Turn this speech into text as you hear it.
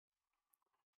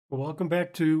Well, welcome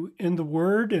back to In the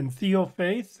Word and Theo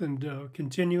Faith, and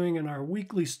continuing in our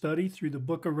weekly study through the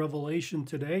book of Revelation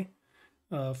today.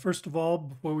 First of all,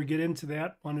 before we get into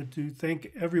that, wanted to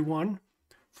thank everyone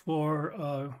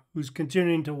for who's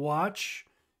continuing to watch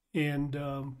and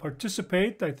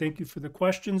participate. I thank you for the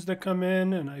questions that come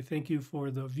in, and I thank you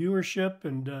for the viewership.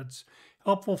 And it's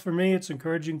helpful for me. It's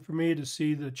encouraging for me to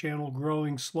see the channel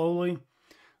growing slowly.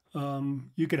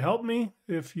 You could help me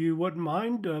if you wouldn't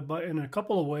mind, but in a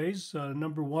couple of ways.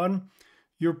 Number one,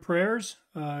 your prayers,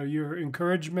 your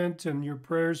encouragement, and your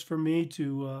prayers for me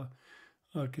to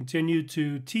continue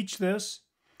to teach this.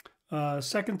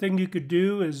 Second thing you could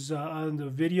do is on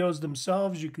the videos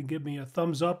themselves, you could give me a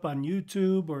thumbs up on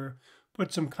YouTube or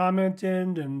put some comment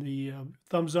in, and the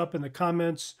thumbs up in the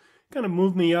comments kind of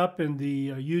move me up in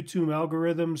the YouTube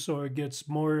algorithm so it gets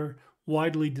more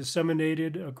widely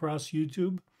disseminated across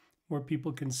YouTube where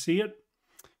people can see it,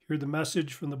 hear the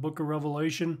message from the book of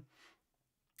Revelation.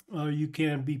 You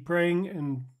can be praying,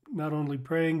 and not only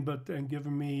praying, but and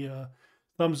giving me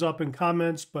thumbs up and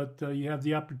comments, but you have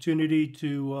the opportunity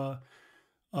to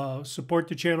support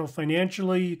the channel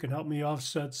financially. You can help me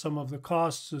offset some of the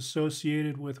costs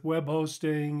associated with web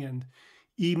hosting and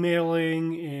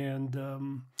emailing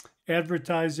and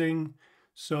advertising.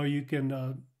 So you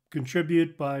can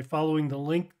contribute by following the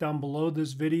link down below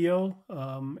this video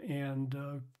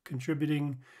and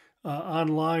contributing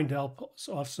online to help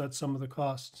offset some of the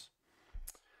costs.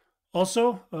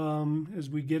 Also, as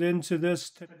we get into this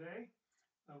today,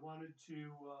 I wanted to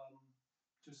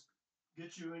just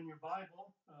get you in your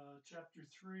Bible, chapter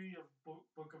 3 of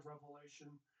book of Revelation,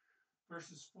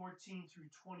 verses 14 through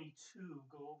 22,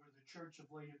 go over the church of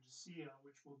Laodicea,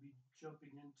 which we'll be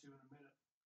jumping into in a minute.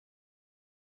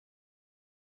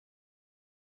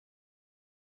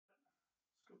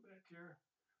 Let's go back here.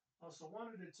 Also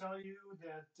wanted to tell you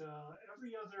that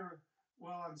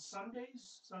on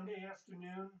Sundays, Sunday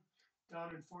afternoon,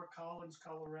 down in Fort Collins,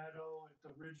 Colorado, at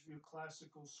the Ridgeview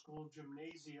Classical School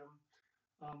Gymnasium,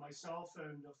 myself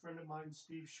and a friend of mine,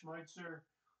 Steve Schmeitzer,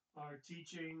 are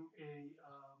teaching a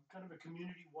kind of a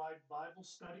community-wide Bible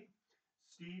study.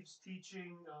 Steve's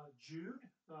teaching Jude,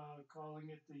 calling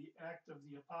it the Act of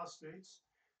the Apostates,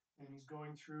 and he's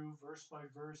going through verse by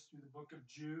verse through the book of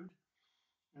Jude.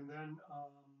 And then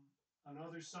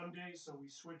another Sunday, so we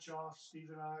switch off, Steve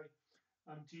and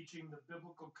I'm teaching the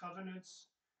biblical covenants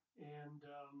and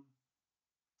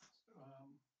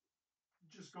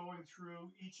just going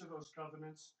through each of those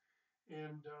covenants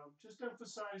and just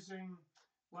emphasizing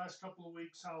last couple of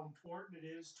weeks how important it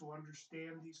is to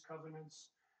understand these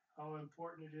covenants, how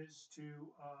important it is to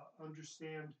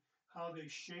understand how they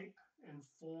shape and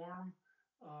form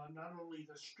not only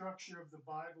the structure of the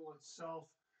Bible itself,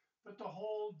 but the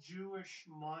whole Jewish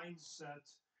mindset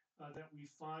that we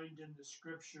find in the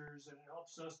scriptures, and it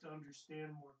helps us to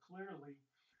understand more clearly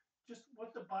just what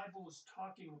the Bible is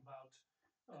talking about,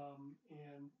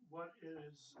 and what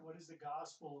is the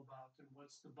gospel about, and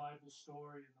what's the Bible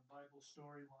story and the Bible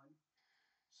storyline.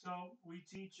 So we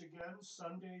teach again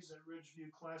Sundays at Ridgeview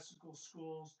Classical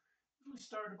Schools. We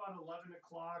start about 11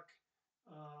 o'clock,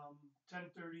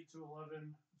 10:30 to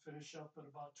 11, finish up at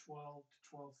about 12 to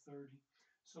 12:30.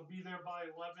 So be there by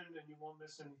 11 and you won't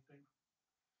miss anything.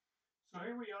 So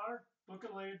here we are, Book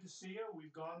of Laodicea.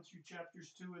 We've gone through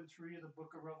chapters 2 and 3 of the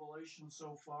Book of Revelation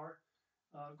so far,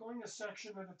 going a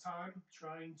section at a time,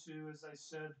 trying to, as I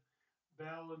said,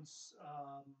 balance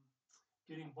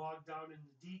getting bogged down in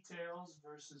the details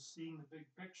versus seeing the big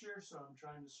picture. So I'm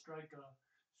trying to strike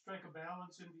a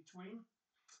balance in between.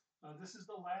 This is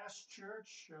the last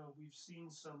church. We've seen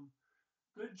some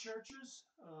good churches.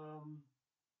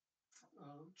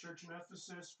 Church in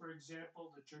Ephesus, for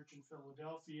example, the church in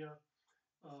Philadelphia,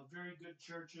 very good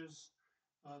churches.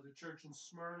 The church in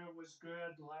Smyrna was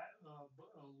good,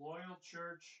 a loyal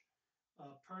church.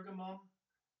 Pergamum,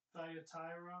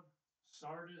 Thyatira,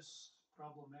 Sardis,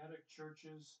 problematic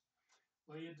churches.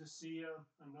 Laodicea,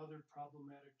 another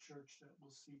problematic church that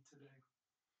we'll see today.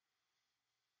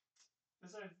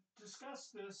 As I've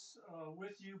discussed this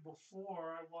with you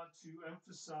before, I want to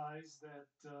emphasize that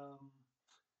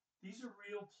these are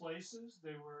real places.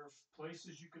 They were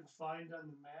places you can find on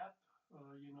the map.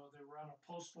 They were on a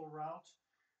postal route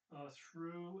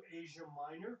through Asia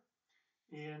Minor,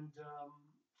 and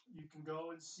you can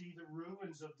go and see the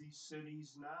ruins of these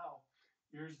cities now.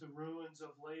 Here's the ruins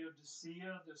of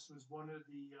Laodicea. This was one of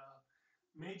the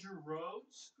major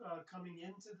roads coming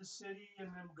into the city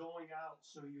and then going out.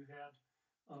 So you had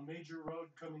a major road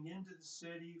coming into the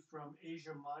city from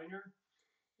Asia Minor,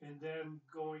 and then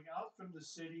going out from the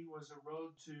city was a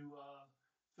road to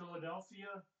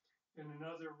Philadelphia and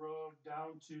another road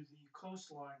down to the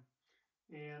coastline.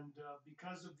 And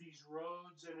because of these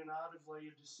roads in and out of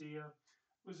Laodicea,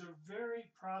 it was a very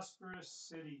prosperous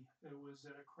city. It was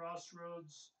at a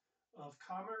crossroads of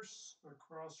commerce, or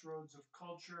crossroads of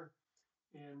culture,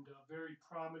 and a very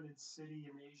prominent city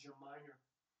in Asia Minor.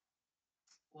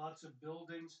 Lots of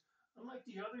buildings. Unlike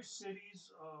the other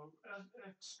cities,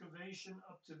 excavation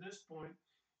up to this point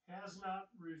has not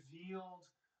revealed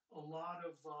a lot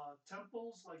of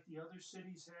temples like the other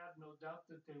cities had. No doubt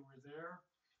that they were there,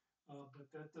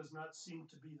 but that does not seem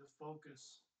to be the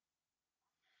focus.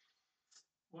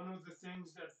 One of the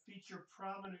things that feature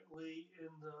prominently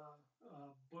in the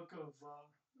book of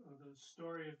the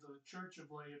story of the Church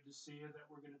of Laodicea that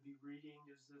we're going to be reading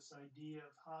is this idea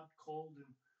of hot, cold,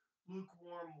 and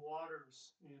lukewarm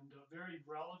waters, and very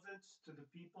relevant to the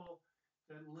people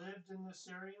that lived in this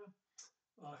area.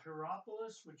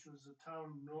 Hierapolis, which was a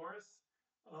town north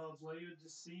of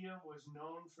Laodicea, was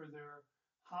known for their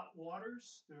hot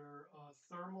waters, their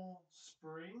thermal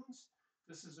springs.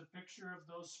 This is a picture of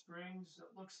those springs.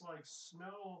 It looks like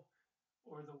snow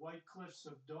or the white cliffs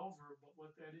of Dover, but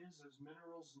what that is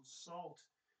minerals and salt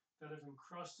that have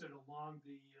encrusted along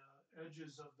the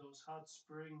edges of those hot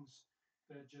springs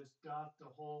that just dot the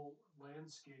whole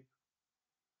landscape.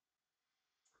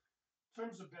 In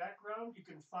terms of background, you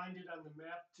can find it on the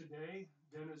map today.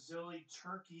 Denizli,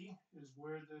 Turkey is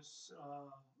where the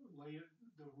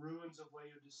ruins of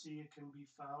Laodicea can be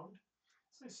found.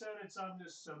 As I said, it's on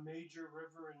this major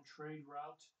river and trade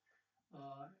route.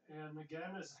 And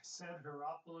again, as I said,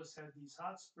 Hierapolis had these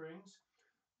hot springs,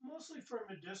 mostly for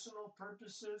medicinal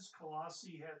purposes.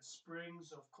 Colossae had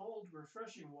springs of cold,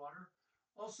 refreshing water,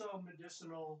 also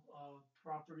medicinal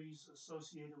properties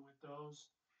associated with those.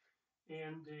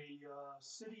 And the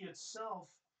city itself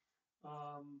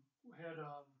had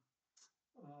a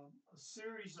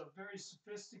series of very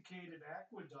sophisticated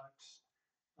aqueducts,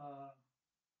 uh,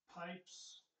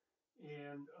 pipes,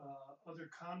 and other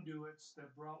conduits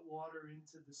that brought water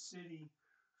into the city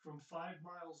from 5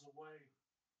 miles away.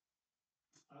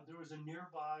 There was a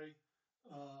nearby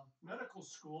medical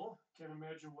school. Can't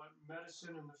imagine what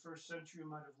medicine in the first century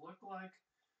might have looked like,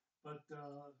 but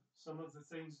some of the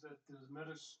things that the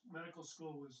medical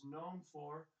school was known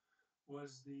for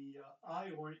was the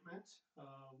eye ointment,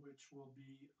 which will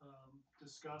be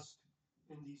discussed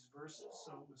in these verses,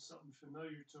 so it was something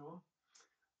familiar to them.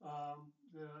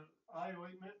 The eye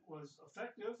ointment was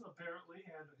effective, apparently,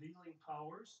 had healing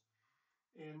powers.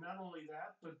 And not only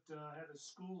that, but had a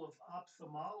school of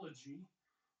ophthalmology.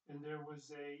 And there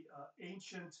was a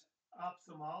ancient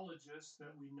ophthalmologist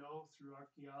that we know through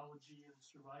archaeology and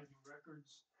surviving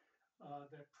records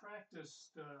that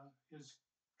practiced his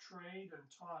trade and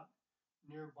taught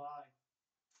nearby.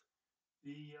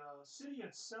 The city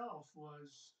itself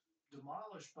was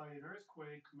demolished by an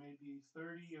earthquake maybe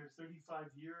 30 or 35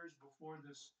 years before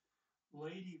this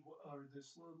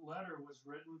this letter was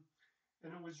written,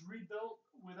 and it was rebuilt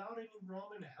without any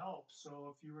Roman help.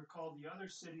 So if you recall, the other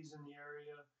cities in the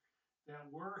area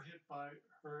that were hit by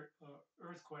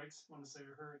earthquakes, I want to say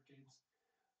hurricanes,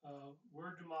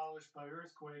 were demolished by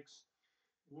earthquakes,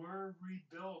 were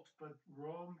rebuilt, but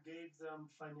Rome gave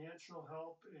them financial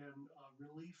help and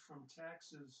relief from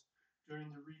taxes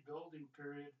during the rebuilding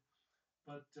period.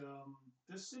 But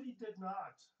this city did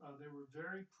not. They were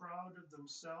very proud of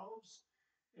themselves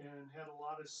and had a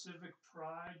lot of civic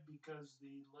pride because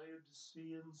the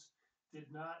Laodiceans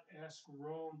did not ask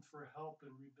Rome for help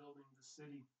in rebuilding the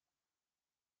city.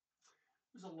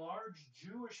 There's a large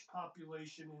Jewish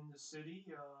population in the city.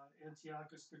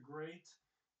 Antiochus the Great,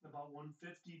 in about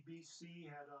 150 BC,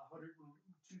 had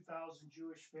 102,000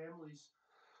 Jewish families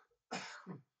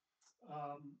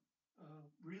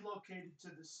relocated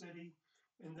to the city.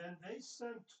 And then they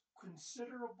sent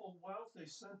considerable wealth. They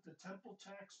sent the temple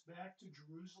tax back to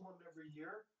Jerusalem every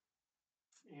year.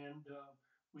 And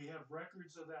we have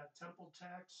records of that temple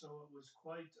tax, so it was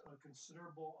quite a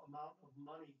considerable amount of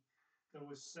money that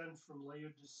was sent from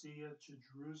Laodicea to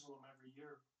Jerusalem every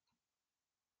year.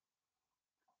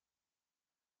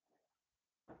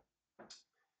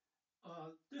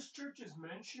 This church is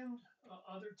mentioned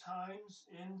other times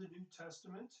in the New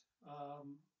Testament.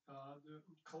 The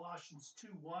Colossians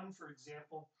 2:1, for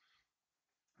example,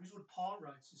 here's what Paul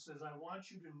writes. He says, I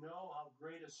want you to know how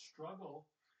great a struggle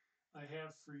I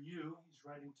have for you. He's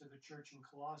writing to the church in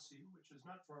Colossae, which is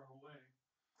not far away.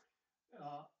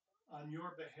 On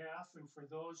your behalf and for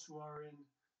those who are in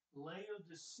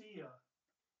Laodicea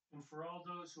and for all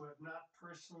those who have not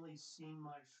personally seen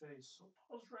my face. So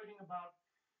Paul's writing about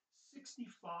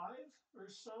 65 or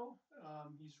so.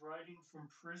 He's writing from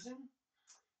prison,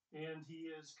 and he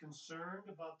is concerned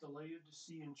about the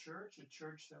Laodicean church, a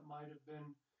church that might have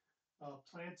been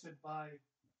planted by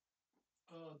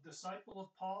a disciple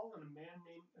of Paul and a man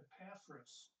named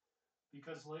Epaphras.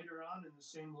 Because later on in the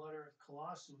same letter of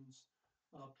Colossians,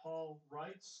 Paul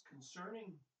writes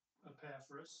concerning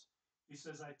Epaphras, he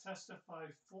says, I testify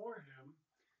for him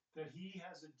that he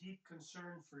has a deep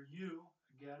concern for you.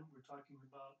 Again, we're talking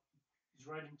about, he's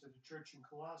writing to the church in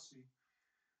Colossae,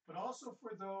 but also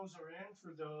for those, and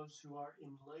for those who are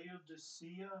in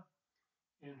Laodicea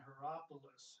and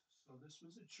Hierapolis. So this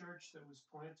was a church that was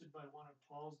planted by one of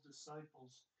Paul's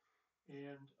disciples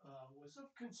and was of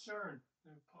concern.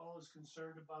 And Paul is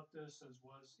concerned about this, as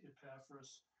was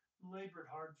Epaphras, who labored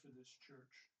hard for this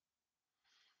church.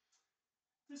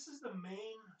 This is the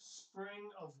main spring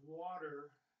of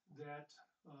water that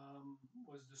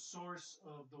was the source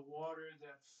of the water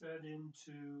that fed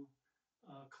into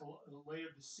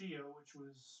Laodicea, which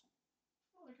was,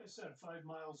 like I said, 5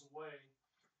 miles away.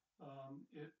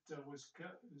 It was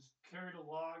carried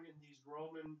along in these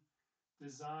Roman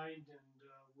designed and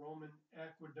Roman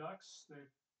aqueducts that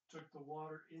took the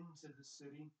water into the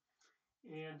city.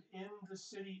 And in the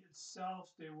city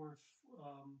itself, they were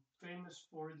famous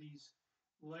for these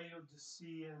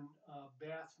Laodicean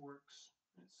bathworks.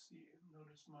 Let's see,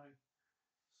 notice my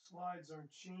slides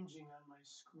aren't changing on my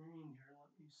screen here.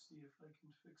 Let me see if I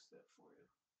can fix that for you.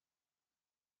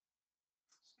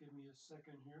 Just give me a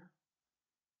second here,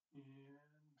 and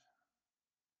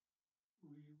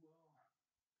we will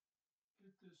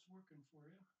get this working for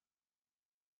you.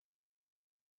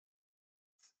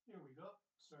 Here we go.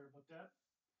 Sorry about that.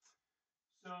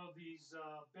 So these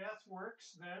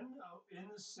bathworks then in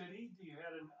the city, you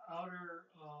had an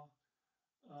outer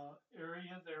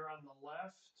area there on the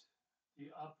left, the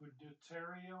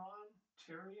Apodeuterion.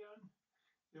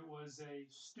 It was a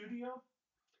studio,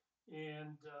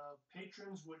 and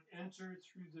patrons would enter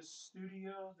through this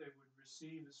studio. They would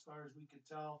receive, as far as we could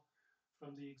tell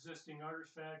from the existing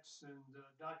artifacts and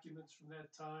documents from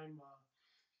that time,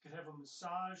 could have a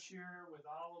massage here with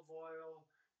olive oil.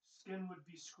 Skin would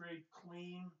be scraped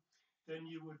clean. Then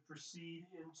you would proceed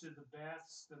into the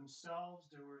baths themselves.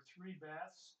 There were 3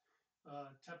 baths.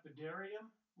 Tepidarium,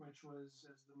 which was,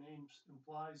 as the name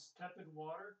implies, tepid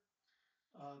water.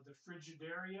 The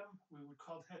frigidarium, we would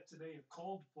call that today a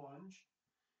cold plunge.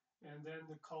 And then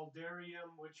the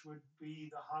caldarium, which would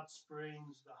be the hot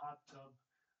springs, the hot tub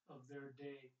of their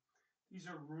day. These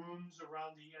are rooms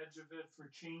around the edge of it for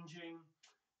changing,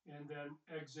 and then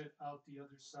exit out the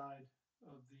other side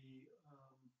of the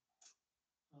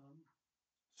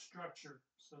structure.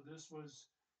 So this was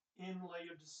in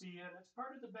Laodicea, and it's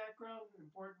part of the background.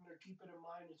 Important to keep it in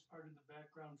mind. It's part of the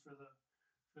background for the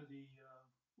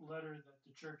letter that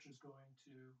the church is going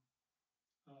to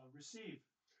receive.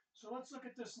 So let's look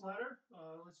at this letter.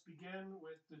 Let's begin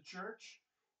with the church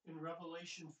in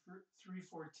Revelation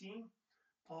 3:14.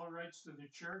 Paul writes to the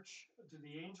church, to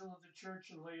the angel of the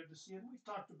church in Laodicea, and we've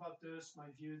talked about this. My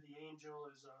view of the angel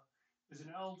is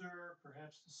an elder,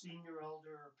 perhaps the senior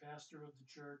elder or pastor of the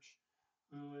church,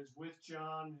 who is with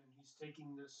John, and he's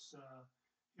taking this,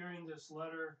 hearing this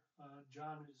letter.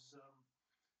 John has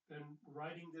been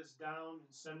writing this down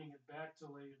and sending it back to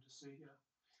Laodicea.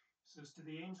 It says, to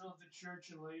the angel of the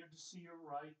church in Laodicea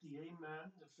write, the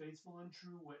Amen, the faithful and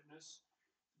true witness,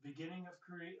 beginning of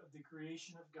the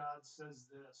creation of God, says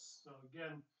this. So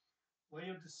again,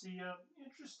 Laodicea,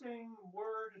 interesting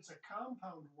word. It's a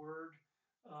compound word,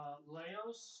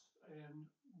 laos and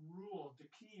rule,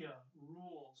 dikia,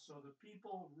 rule. So the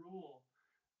people rule.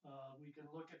 We can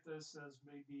look at this as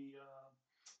maybe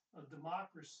a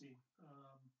democracy,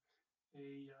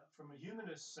 from a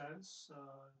humanist sense,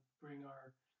 bring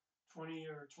our 20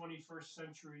 or 21st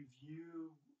century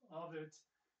view of it,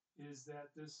 is that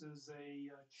this is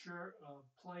a church, a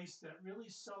place that really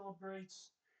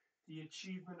celebrates the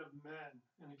achievement of men.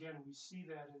 And again, we see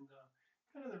that in the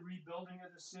kind of the rebuilding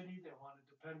of the city. They want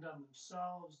to depend on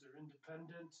themselves. They're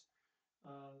independent.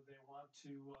 They want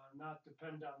to not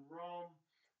depend on Rome,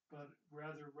 but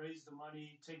rather raise the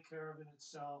money, take care of it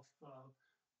itself,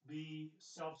 be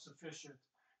self-sufficient.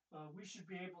 We should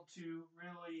be able to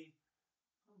really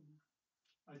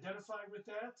identify with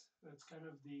that. That's kind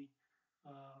of the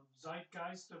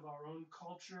zeitgeist of our own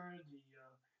culture, the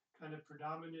kind of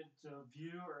predominant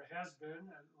view, or has been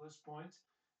at this point,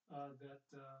 that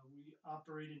we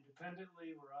operate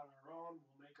independently, we're on our own,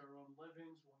 we'll make our own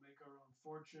livings, we'll make our own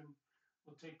fortune,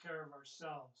 we'll take care of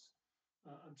ourselves.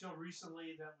 Until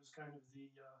recently, that was kind of the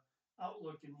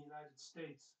outlook in the United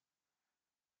States.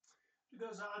 It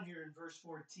goes on here in verse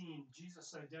 14.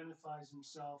 Jesus identifies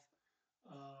himself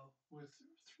with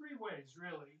 3 ways,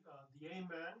 really. The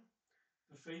Amen,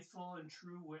 the faithful and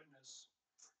true witness.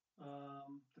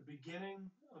 the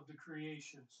beginning of the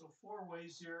creation. So 4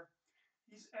 ways here.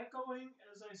 He's echoing,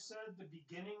 as I said, the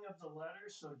beginning of the letter.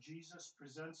 So Jesus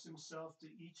presents himself to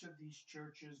each of these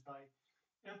churches by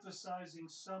emphasizing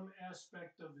some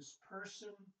aspect of his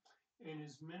person and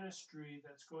his ministry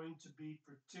that's going to be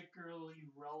particularly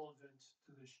relevant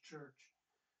to this church.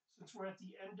 Since we're at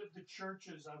the end of the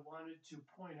churches, I wanted to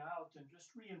point out and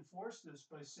just reinforce this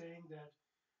by saying that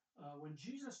when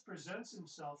Jesus presents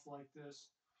himself like this,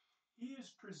 he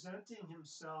is presenting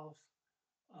himself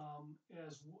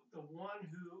as the one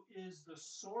who is the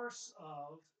source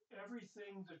of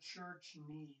everything the church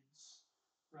needs,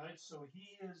 right? So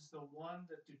he is the one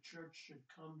that the church should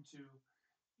come to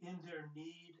in their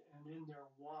need and in their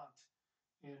want.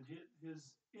 And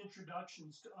his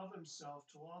introductions of himself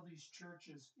to all these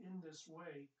churches in this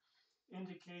way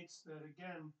indicates that,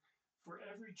 again, for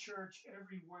every church,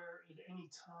 everywhere, at any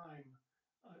time,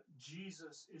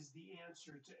 Jesus is the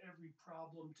answer to every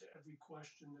problem, to every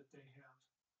question that they have.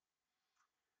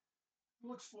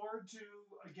 Looks forward to,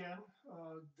 again,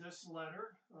 this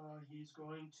letter. He's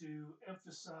going to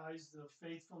emphasize the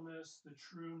faithfulness, the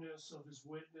trueness of his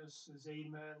witness, his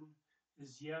amen,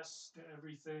 his yes to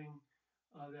everything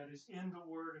that is in the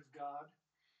Word of God.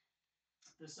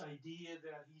 This idea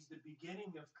that he's the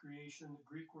beginning of creation, the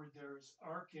Greek word there is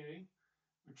arche,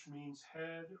 which means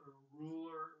head or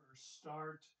ruler or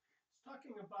start. It's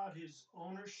talking about his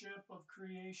ownership of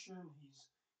creation, his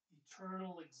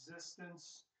eternal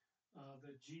existence,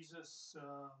 that Jesus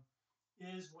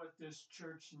is what this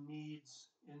church needs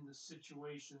in the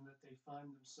situation that they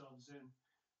find themselves in,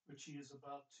 which he is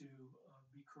about to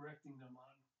be correcting them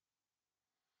on.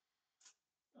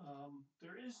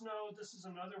 This is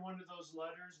another one of those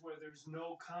letters where there's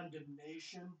no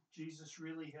condemnation. Jesus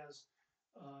really has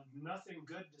nothing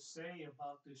good to say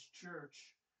about this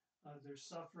church. They're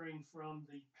suffering from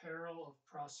the peril of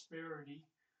prosperity.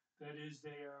 That is,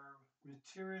 they are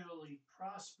materially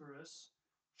prosperous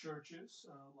churches,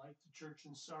 like the church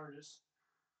in Sardis,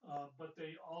 but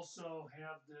they also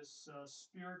have this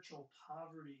spiritual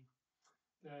poverty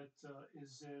that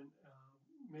is in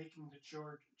making the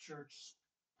church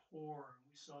poor.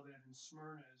 We saw that in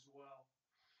Smyrna as well.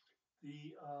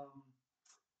 The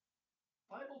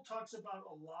Bible talks about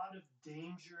a lot of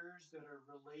dangers that are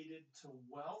related to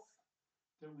wealth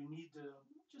that we need to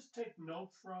just take note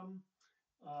from.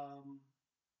 Um,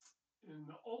 in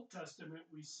the Old Testament,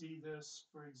 we see this,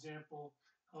 for example,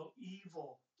 how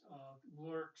evil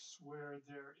lurks where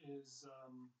there is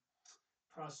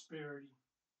prosperity.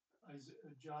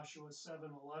 Joshua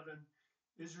 7:11,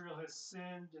 Israel has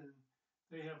sinned and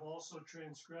they have also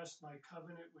transgressed my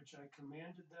covenant which I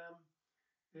commanded them.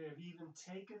 They have even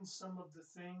taken some of the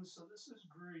things, so this is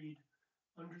greed,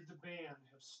 under the ban,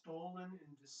 have stolen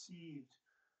and deceived.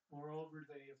 Moreover,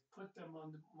 they have put them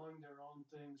among their own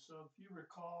things. So if you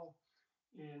recall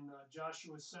in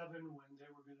Joshua 7, when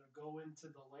they were going to go into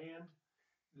the land,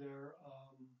 their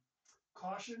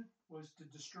caution was to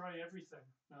destroy everything,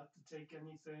 not to take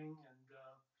anything. And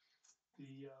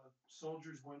the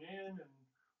soldiers went in, and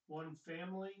one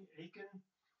family, Achan,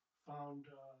 found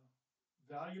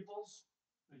valuables.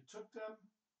 They took them,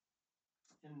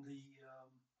 and the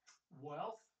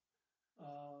wealth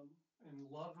and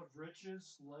love of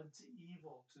riches led to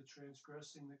evil, to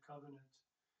transgressing the covenant.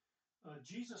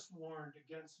 Jesus warned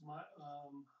against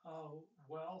how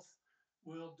wealth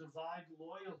will divide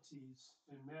loyalties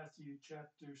in Matthew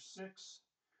chapter 6,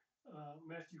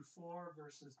 Matthew 4,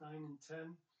 verses 9 and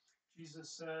 10.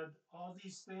 Jesus said, all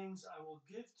these things I will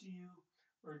give to you,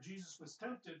 or Jesus was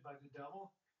tempted by the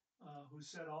devil, who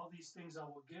said, all these things I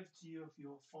will give to you if you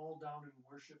will fall down and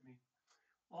worship me.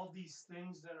 All these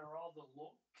things that are all the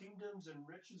kingdoms and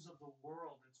riches of the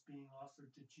world that's being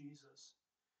offered to Jesus.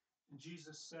 And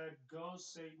Jesus said, go,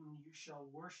 Satan, you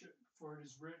shall worship, for it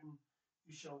is written,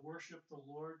 you shall worship the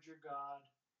Lord your God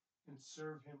and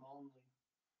serve him only.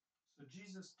 So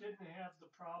Jesus didn't have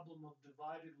the problem of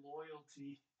divided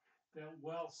loyalty that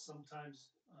wealth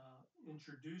sometimes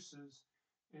introduces.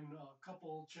 In a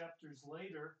couple chapters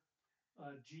later,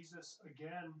 Jesus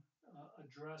again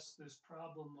addressed this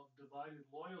problem of divided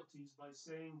loyalties by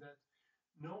saying that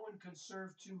no one can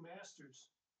serve two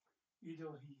masters. Either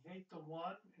he hate the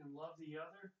one and love the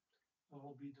other, or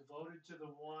will be devoted to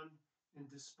the one and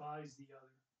despise the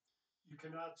other. You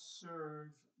cannot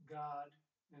serve God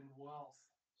and wealth.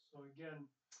 So again,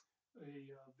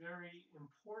 a very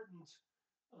important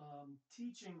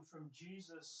teaching from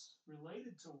Jesus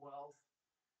related to wealth,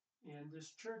 and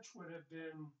this church would have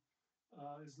been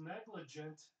is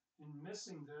negligent in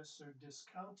missing this or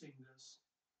discounting this.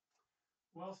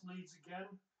 Wealth leads again,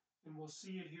 and we'll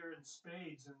see it here in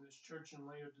spades in this church in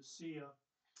Laodicea.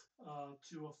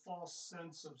 to a false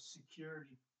sense of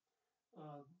security.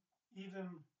 Uh,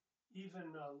 even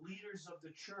even leaders of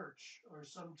the church are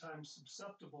sometimes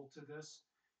susceptible to this.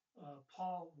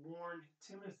 Paul warned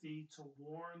Timothy to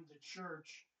warn the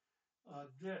church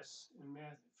this in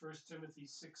 1 Timothy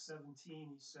 6:17.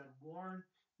 He said, "Warn,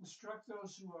 instruct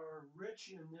those who are rich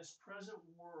in this present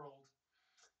world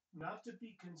not to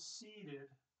be conceited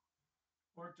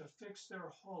or to fix their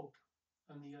hope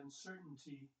on the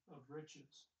uncertainty of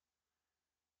riches,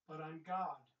 but on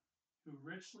God, who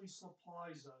richly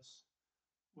supplies us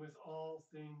with all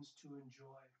things to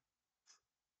enjoy."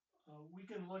 We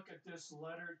can look at this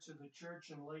letter to the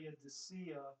church in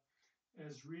Laodicea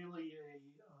as really a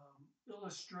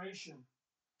illustration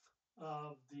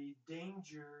of the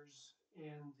dangers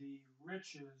and the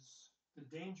riches, the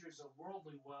dangers of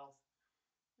worldly wealth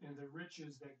and the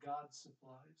riches that God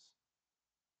supplies.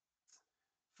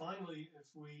 Finally, if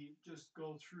we just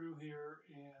go through here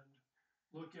and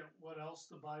look at what else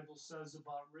the Bible says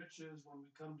about riches, when we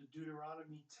come to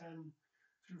Deuteronomy 10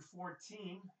 through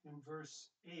 14 in verse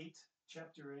 8,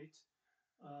 chapter 8,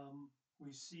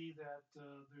 we see that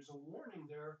there's a warning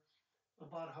there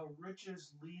about how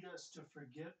riches lead us to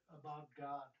forget about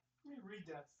God. Let me read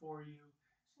that for you.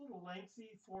 It's a little lengthy,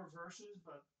 4 verses,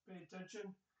 but pay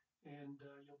attention and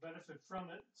you'll benefit from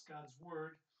it. It's God's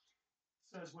word.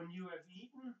 It says, "When you have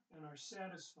eaten and are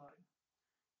satisfied,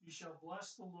 you shall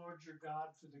bless the Lord your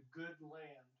God for the good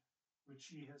land which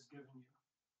he has given you.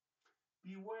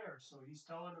 Beware." So he's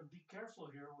telling them, be careful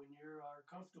here when you are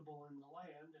comfortable in the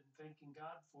land and thanking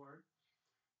God for it.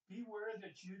 "Beware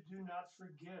that you do not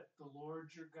forget the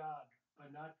Lord your God by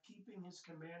not keeping his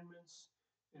commandments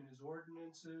and his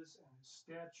ordinances and his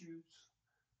statutes,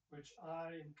 which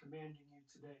I am commanding you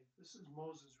today." This is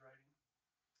Moses writing.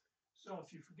 So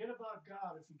if you forget about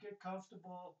God, if you get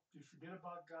comfortable, if you forget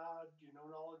about God, you no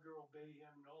longer obey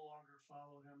him, no longer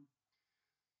follow him,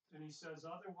 then he says,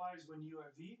 "Otherwise, when you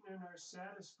have eaten and are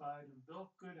satisfied and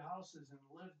built good houses and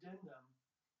lived in them,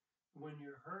 when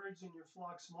your herds and your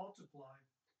flocks multiply,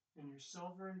 and your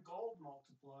silver and gold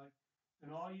multiply,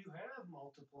 and all you have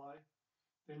multiply,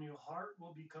 then your heart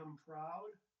will become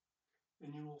proud,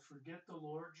 and you will forget the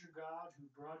Lord your God, who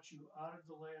brought you out of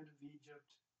the land of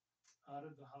Egypt, out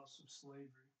of the house of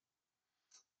slavery."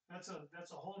 That's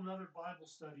a whole nother Bible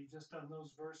study just on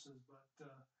those verses, but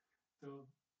the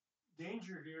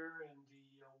danger here and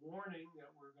the warning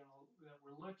that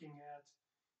we're looking at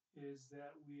is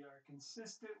that we are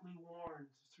consistently warned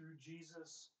through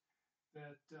Jesus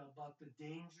that about the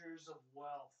dangers of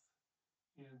wealth,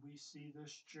 and we see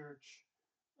this church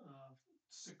uh,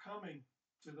 succumbing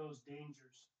to those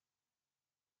dangers.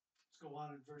 Let's go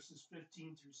on in verses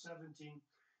 15 through 17.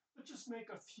 Let's just make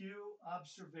a few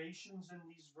observations in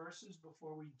these verses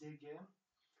before we dig in.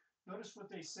 Notice what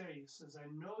they say. It says, "I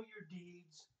know your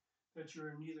deeds, that you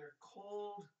are neither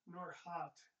cold nor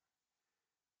hot.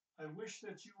 I wish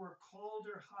that you were cold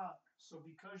or hot. So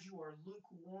because you are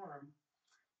lukewarm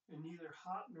and neither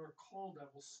hot nor cold, I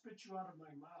will spit you out of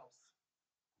my mouth.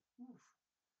 Oof.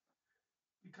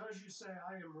 Because you say,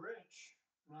 I am rich,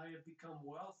 and I have become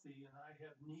wealthy, and I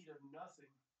have need of nothing,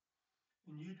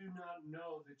 and you do not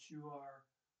know that you are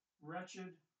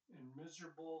wretched and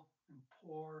miserable and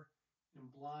poor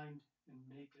and blind and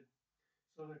naked."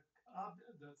 So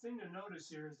the thing to notice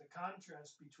here is the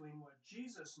contrast between what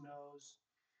Jesus knows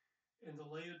and the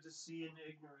Laodicean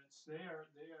ignorance. They are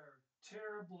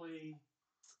terribly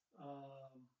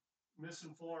um,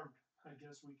 misinformed, I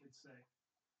guess we could say.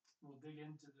 We'll dig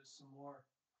into this some more.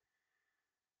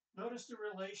 Notice the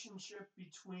relationship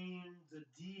between the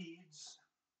deeds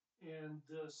and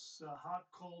this hot,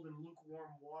 cold, and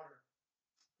lukewarm water,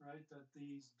 right? That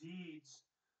these deeds,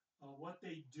 what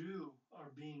they do,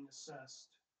 are being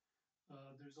assessed.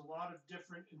 There's a lot of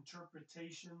different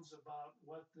interpretations about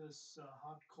what this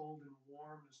hot, cold, and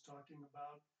warm is talking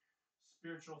about.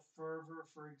 Spiritual fervor,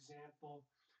 for example.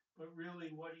 But really,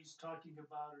 what he's talking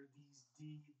about are these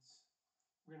deeds.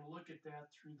 We're going to look at that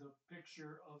through the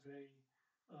picture of the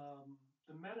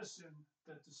medicine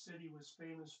that the city was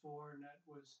famous for, and that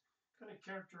was kind of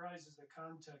characterizes the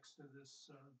context of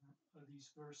of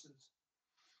these verses.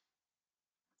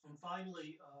 And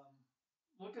finally,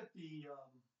 look at the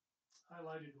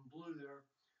highlighted in blue there.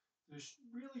 There's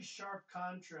really sharp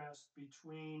contrast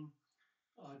between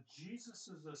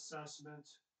Jesus's assessment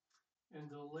and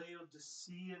the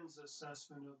Laodiceans'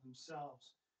 assessment of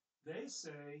themselves. They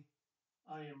say,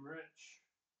 I am rich,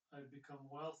 I've become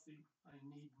wealthy, I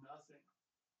need nothing.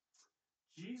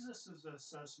 Jesus'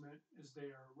 assessment is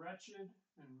they are wretched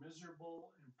and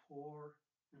miserable and poor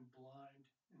and blind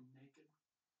and naked.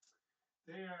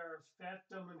 They are fat,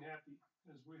 dumb, and happy,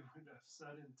 as we would have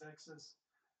said in Texas.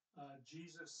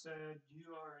 Jesus said,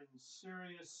 "You are in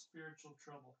serious spiritual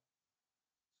trouble."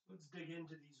 So let's dig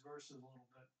into these verses a little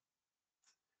bit.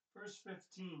 Verse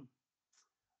 15,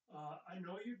 I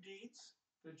know your deeds,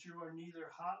 that you are neither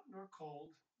hot nor cold.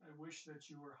 I wish that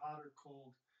you were hot or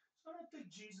cold. So I don't think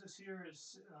Jesus here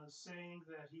is saying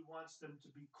that he wants them to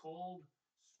be cold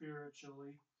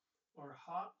spiritually or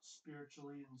hot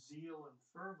spiritually in zeal and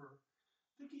fervor.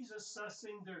 I think he's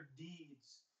assessing their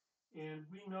deeds. And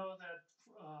we know that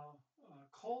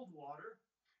cold water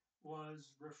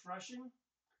was refreshing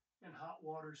and hot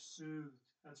water soothed.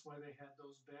 That's why they had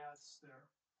those baths there.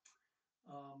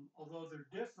 Although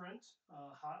they're different,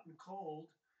 hot and cold,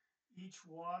 each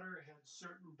water had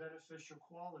certain beneficial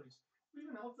qualities. We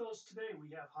even have those today.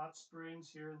 We have hot springs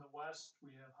here in the West.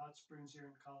 We have hot springs here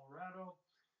in Colorado,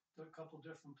 to a couple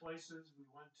different places. We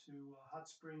went to hot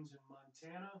springs in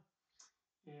Montana,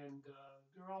 and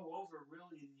they're all over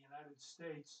really the United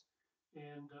States,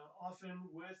 and often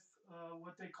with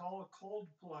what they call a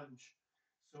cold plunge.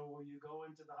 So you go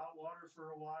into the hot water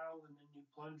for a while and then you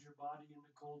plunge your body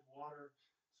into cold water.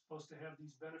 It's supposed to have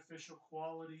these beneficial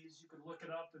qualities. You can look it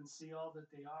up and see all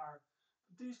that they are.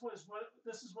 But this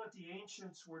is what the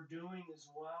ancients were doing as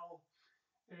well.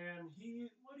 And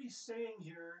what he's saying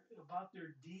here about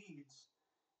their deeds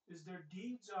is their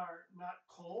deeds are not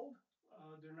cold,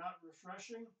 they're not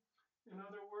refreshing. In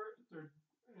other words,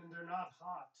 they're not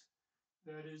hot.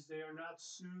 That is, they are not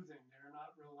soothing. They are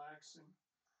not relaxing.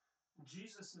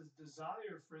 Jesus'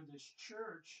 desire for this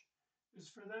church is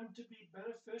for them to be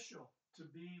beneficial, to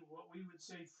be what we would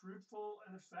say fruitful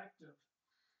and effective.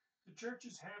 The church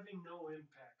is having no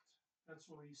impact. That's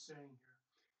what he's saying here.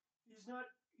 He's not.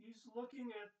 He's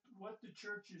looking at what the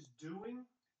church is doing,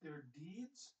 their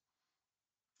deeds.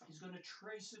 He's going to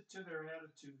trace it to their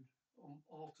attitude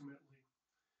ultimately.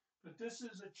 But this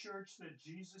is a church that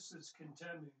Jesus is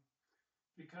condemning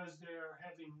because they are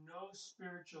having no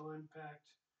spiritual impact,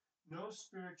 no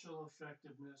spiritual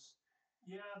effectiveness.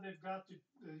 Yeah, they've got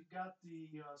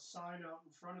the sign out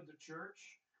in front of the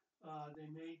church. They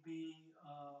may be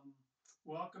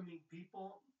welcoming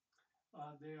people.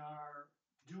 They are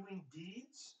doing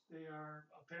deeds. They are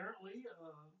apparently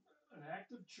an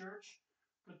active church,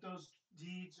 but those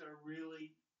deeds are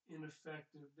really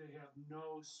ineffective. They have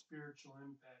no spiritual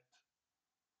impact.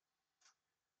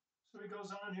 So he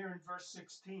goes on here in verse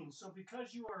 16. So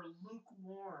because you are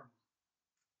lukewarm,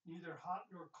 neither hot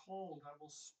nor cold, I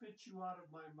will spit you out of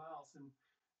my mouth. And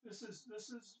this is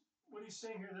what he's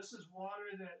saying here. This is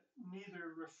water that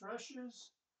neither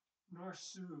refreshes nor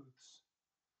soothes.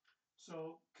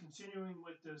 So continuing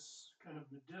with this kind of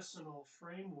medicinal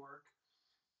framework,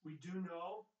 we do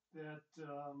know that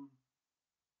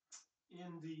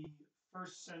in the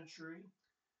first century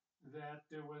that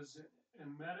there was an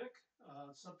emetic,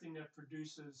 something that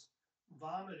produces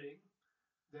vomiting,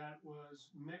 that was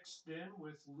mixed in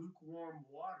with lukewarm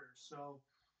water. So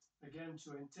again,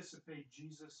 to anticipate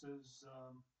Jesus's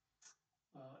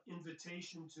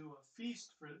invitation to a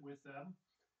feast with them,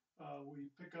 we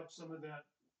pick up some of that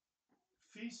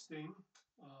feasting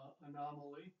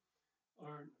anomaly,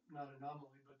 or not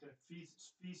anomaly, but that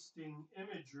feasting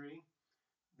imagery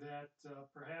that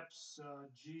perhaps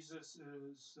Jesus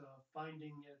is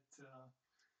finding it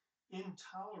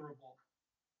intolerable,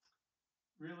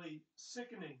 really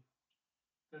sickening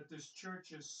that this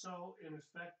church is so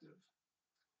ineffective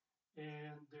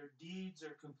and their deeds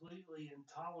are completely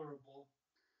intolerable.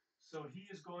 So he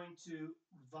is going to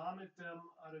vomit them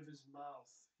out of his mouth.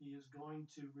 He is going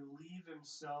to relieve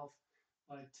himself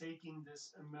by taking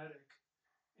this emetic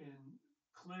and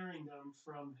clearing them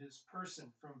from his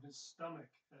person, from his stomach.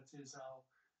 That is how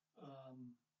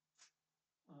um,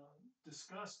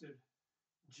 disgusted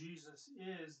Jesus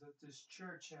is that this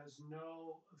church has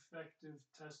no effective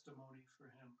testimony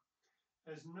for him,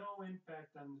 has no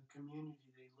impact on the community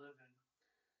they live in.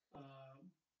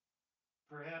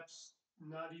 Perhaps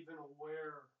not even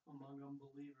aware among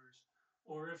unbelievers,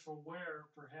 or if aware,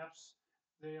 perhaps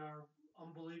they are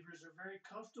unbelievers are very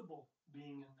comfortable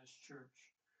being in this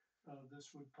church.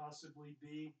 This would possibly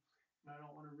be, and I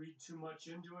don't want to read too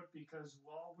much into it because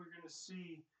all we're going to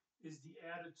see is the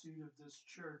attitude of this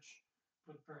church,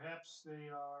 but perhaps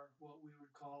they are what we would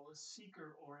call a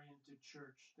seeker-oriented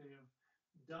church. They have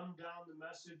dumbed down the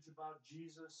message about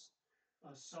Jesus,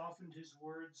 softened his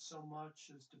words so much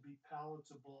as to be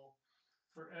palatable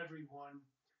for everyone.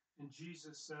 And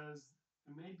Jesus says,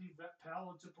 it may be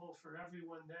palatable for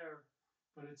everyone there,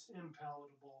 but it's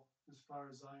impalatable as far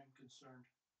as I am concerned.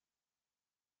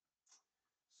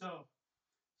 So,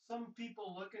 Some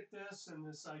people look at this and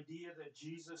this idea that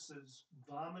Jesus is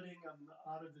vomiting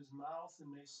out of his mouth,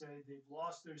 and they say they've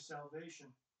lost their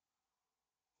salvation.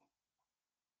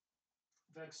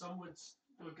 In fact, some would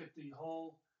look at the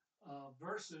whole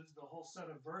verses, the whole set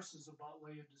of verses about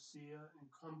Laodicea, and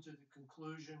come to the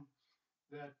conclusion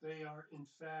that they are, in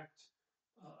fact,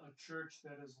 a church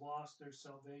that has lost their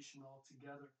salvation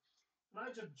altogether. And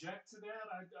I object to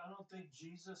that. I don't think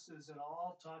Jesus is at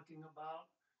all talking about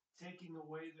taking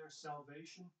away their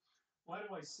salvation. Why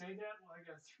do I say that? Well, I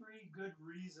got three good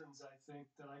reasons, I think,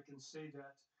 that I can say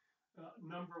that.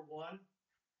 Number one,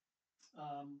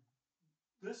 um,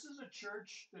 this is a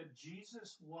church that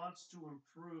Jesus wants to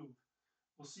improve.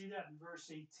 We'll see that in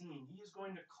verse 18. He is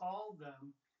going to call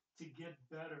them to get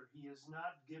better. He has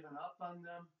not given up on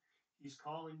them. He's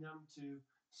calling them to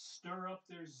stir up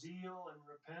their zeal and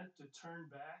repent, to turn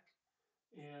back.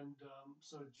 And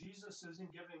so Jesus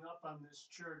isn't giving up on this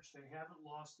church. They haven't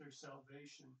lost their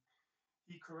salvation.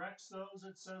 He corrects those,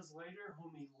 it says later,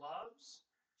 whom he loves.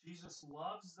 Jesus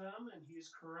loves them and he is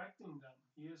correcting them.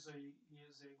 He is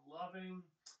a loving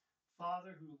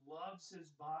Father who loves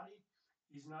his body.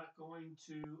 He's not going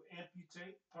to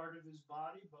amputate part of his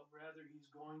body, but rather he's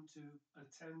going to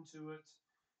attend to it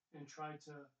and try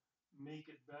to make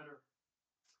it better.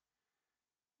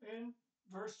 And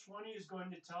verse 20 is going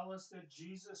to tell us that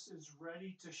Jesus is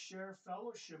ready to share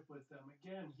fellowship with them.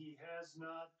 Again, he has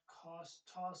not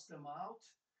tossed them out.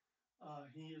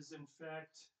 He is, in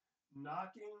fact,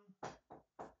 knocking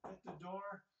at the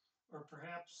door, or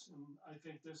perhaps, and I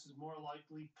think this is more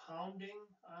likely, pounding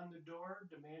on the door,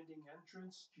 demanding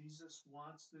entrance. Jesus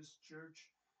wants this church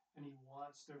and he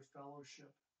wants their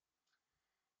fellowship.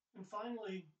 And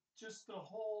finally, just the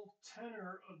whole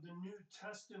tenor of the New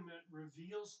Testament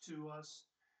reveals to us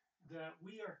that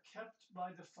we are kept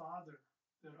by the Father,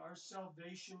 that our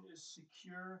salvation is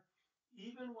secure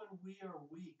even when we are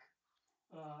weak.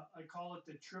 I call it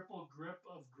the triple grip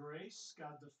of grace.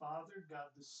 God the Father,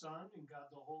 God the Son, and God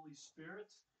the Holy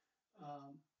Spirit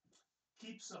um,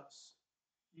 keeps us.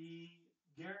 He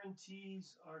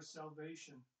guarantees our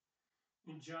salvation.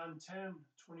 In John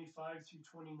 10:25 through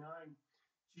 29,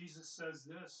 Jesus says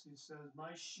this. He says,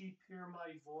 "My sheep hear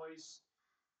my voice,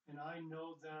 and I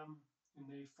know them, and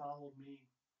they follow me."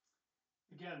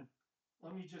 Again,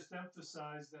 let me just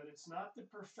emphasize that it's not the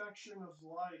perfection of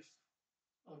life,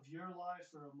 of your life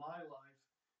or of my life,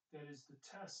 that is the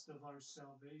test of our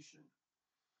salvation.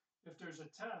 If there's a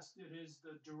test, it is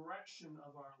the direction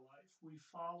of our life. We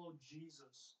follow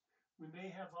Jesus. We may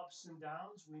have ups and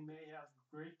downs. We may have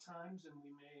great times, and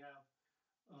we may have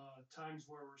times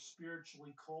where we're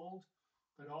spiritually cold,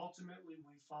 but ultimately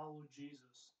we follow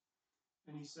Jesus.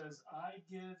 And he says, "I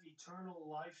give eternal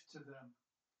life to them.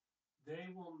 They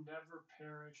will never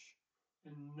perish,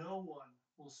 and no one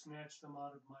will snatch them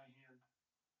out of my hand."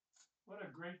 What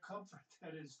a great comfort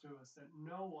that is to us, that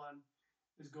no one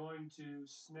is going to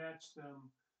snatch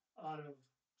them out of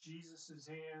Jesus's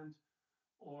hand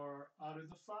or out of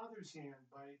the Father's hand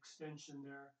by extension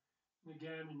there. And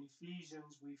again, in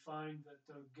Ephesians, we find that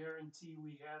the guarantee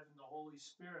we have in the Holy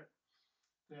Spirit,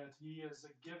 that he has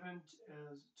given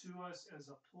to us as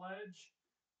a pledge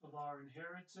of our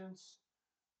inheritance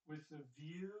with the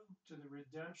view to the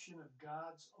redemption of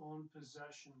God's own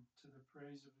possession to the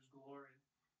praise of his glory.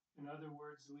 In other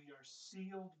words, we are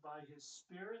sealed by his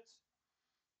Spirit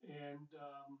and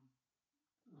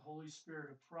the Holy Spirit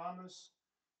of promise,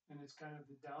 and it's kind of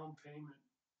the down payment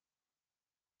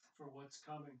for what's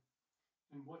coming.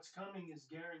 And what's coming is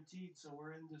guaranteed, so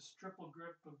we're in this triple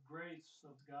grip of grace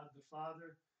of God the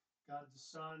Father, God the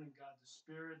Son, and God the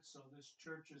Spirit. So this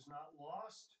church is not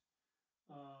lost,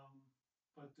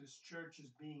 but this church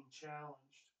is being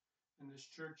challenged, and this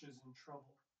church is in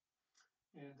trouble.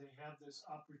 And they have this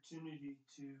opportunity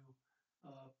to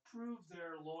prove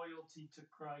their loyalty to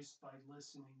Christ by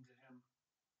listening to him.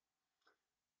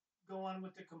 Go on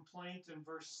with the complaint in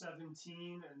verse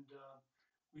 17, and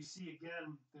we see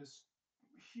again this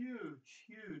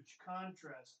huge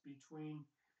contrast between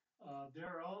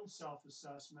their own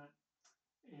self-assessment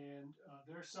and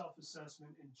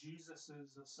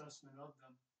Jesus's assessment of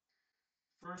them.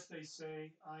 First, they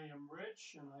say, "I am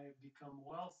rich and I have become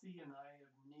wealthy and I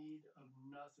have need of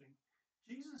nothing."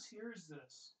 Jesus hears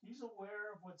this. He's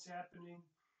aware of what's happening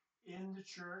in the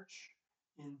church,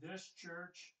 in this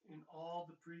church, in all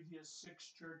the previous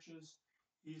 6 churches.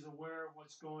 He's aware of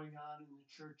what's going on in the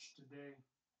church today.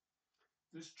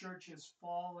 This church has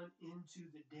fallen into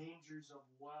the dangers of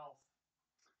wealth,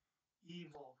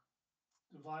 evil,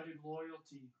 divided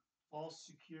loyalty, false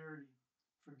security,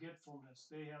 forgetfulness.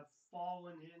 They have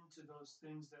fallen into those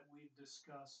things that we've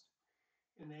discussed.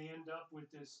 and they end up with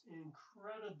this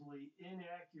incredibly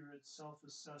inaccurate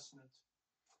self-assessment.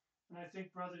 And I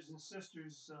think, brothers and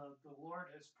sisters, the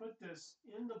Lord has put this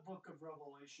in the book of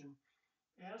Revelation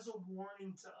as a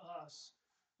warning to us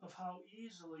of how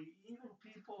easily even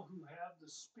people who have the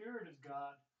Spirit of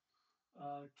God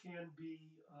can be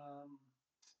um,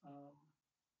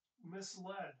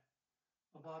 misled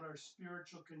about our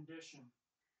spiritual condition.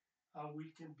 How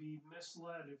we can be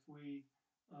misled if we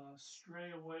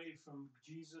stray away from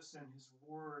Jesus and His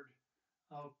Word.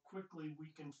 How quickly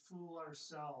we can fool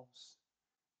ourselves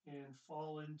and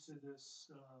fall into this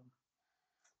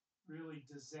really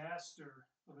disaster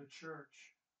of a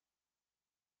church.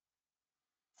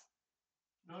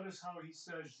 Notice how he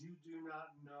says, you do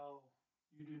not know.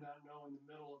 You do not know in the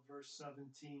middle of verse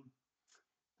 17.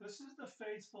 This is the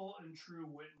faithful and true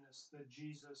witness that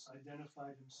Jesus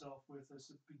identified himself with as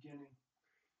the beginning.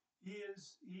 He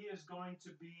is going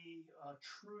to be a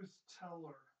truth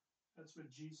teller. That's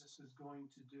what Jesus is going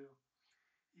to do.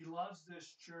 He loves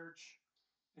this church,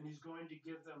 and he's going to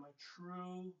give them a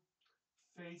true,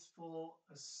 faithful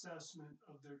assessment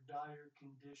of their dire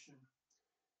condition.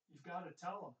 You've got to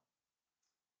tell them.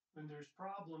 When there's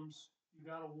problems, you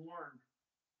got to warn.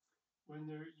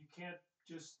 You can't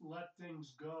just let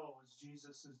things go, as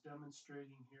Jesus is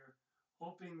demonstrating here,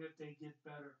 hoping that they get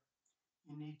better.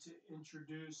 You need to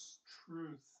introduce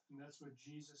truth, and that's what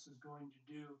Jesus is going to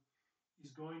do.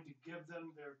 He's going to give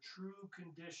them their true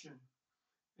condition,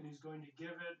 and he's going to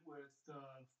give it with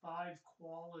 5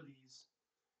 qualities.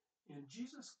 And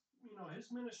Jesus,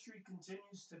 his ministry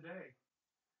continues today.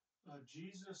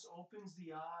 Jesus opens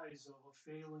the eyes of a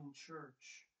failing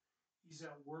church. He's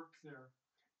at work there.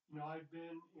 I've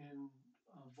been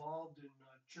involved in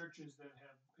churches that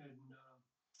have been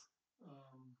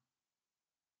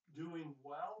doing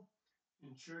well,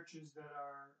 in churches that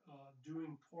are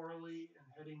doing poorly and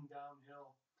heading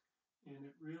downhill. And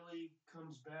it really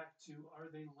comes back to,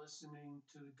 are they listening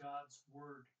to God's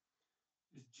word?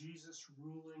 Is Jesus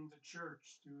ruling the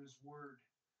church through his word?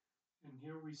 And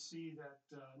here we see that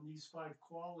in these 5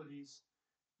 qualities,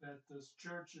 that this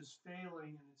church is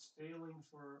failing, and it's failing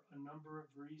for a number of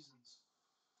reasons.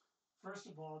 First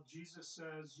of all, Jesus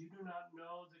says, you do not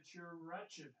know that you're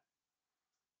wretched.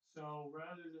 So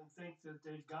rather than think that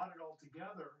they've got it all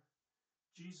together,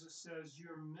 Jesus says,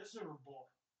 you're miserable,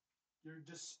 you're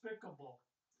despicable,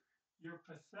 you're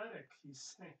pathetic,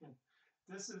 he's saying.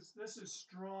 This is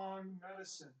strong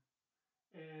medicine,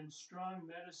 and strong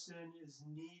medicine is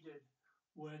needed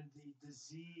when the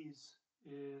disease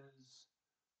is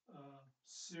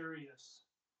serious.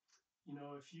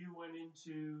 If you went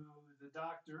into the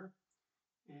doctor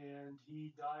and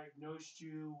he diagnosed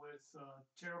you with a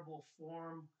terrible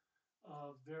form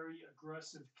of very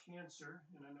aggressive cancer,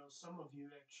 and I know some of you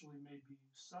actually may be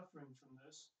suffering from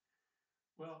this,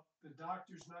 well, the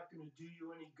doctor's not going to do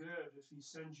you any good if he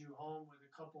sends you home with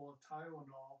a couple of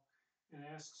Tylenol and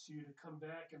asks you to come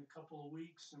back in a couple of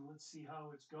weeks and let's see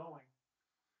how it's going.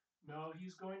 No,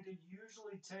 he's going to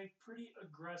usually take pretty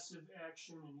aggressive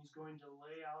action, and he's going to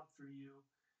lay out for you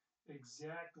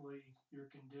exactly your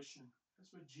condition. That's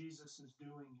what Jesus is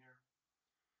doing here.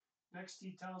 Next,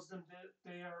 he tells them that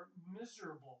they are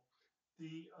miserable.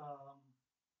 The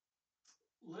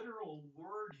literal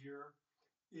word here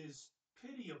is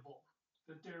pitiable,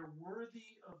 that they're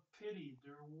worthy of pity.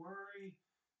 They're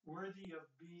worthy of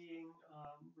being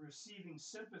receiving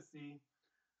sympathy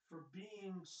for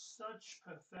being such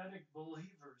pathetic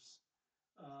believers.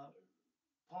 Uh,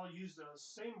 Paul used the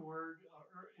same word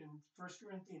in 1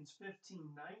 Corinthians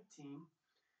 15:19,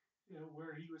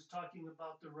 where he was talking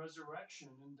about the resurrection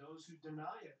and those who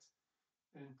deny it.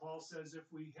 And Paul says,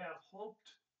 if we have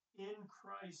hoped in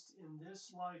Christ in this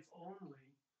life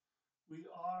only, we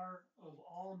are of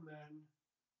all men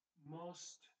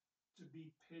most to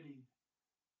be pitied.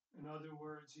 In other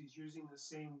words, he's using the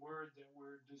same word, that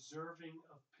we're deserving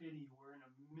of pity. We're in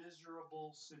a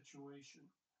miserable situation.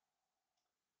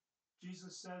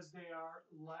 Jesus says they are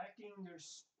lacking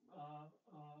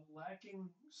lacking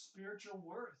spiritual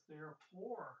worth. They are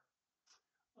poor.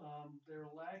 They're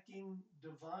lacking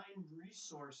divine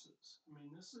resources. I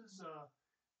mean, this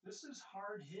is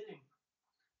hard hitting.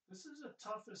 This is a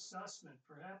tough assessment.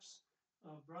 Perhaps,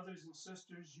 brothers and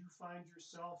sisters, you find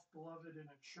yourself, beloved, in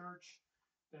a church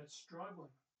that's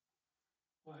struggling.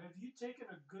 Well, have you taken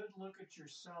a good look at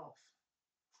yourself?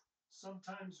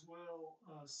 Sometimes we'll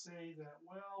say that,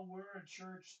 well, we're a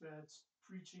church that's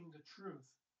preaching the truth.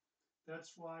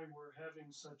 That's why we're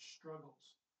having such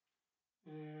struggles.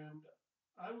 And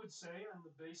I would say, on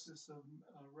the basis of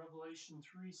Revelation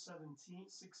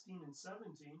 3:16 and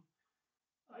 17,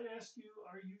 I'd ask you,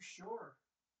 are you sure?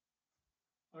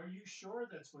 Are you sure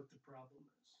that's what the problem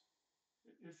is?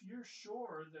 If you're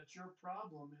sure that your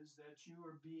problem is that you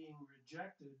are being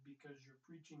rejected because you're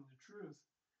preaching the truth,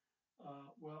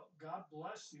 well, God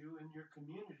bless you in your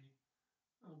community,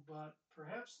 but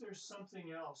perhaps there's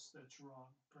something else that's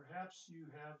wrong. Perhaps you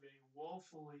have a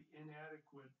woefully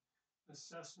inadequate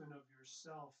assessment of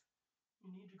yourself.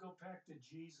 You need to go back to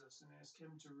Jesus and ask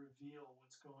him to reveal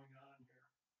what's going on here.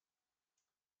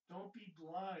 Don't be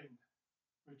blind,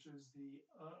 which is the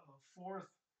fourth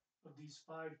of these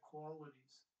five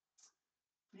qualities.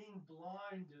 Being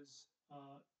blind is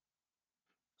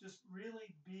just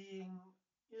really being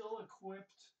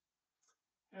ill-equipped,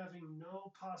 having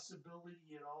no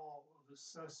possibility at all of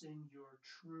assessing your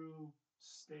true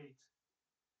state.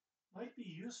 Might be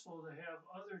useful to have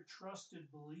other trusted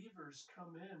believers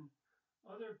come in,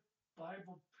 other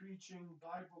Bible preaching,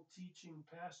 Bible teaching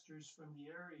pastors from the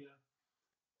area,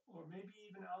 or maybe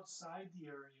even outside the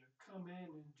area, come in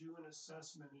and do an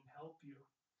assessment and help you.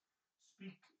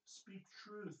 Speak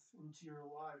truth into your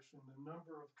life. In the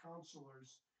number of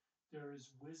counselors, there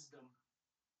is wisdom.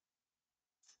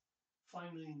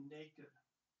 Finally, naked.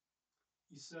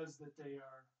 He says that they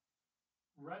are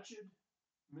wretched,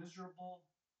 miserable,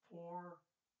 poor,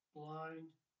 blind,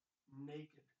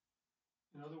 naked.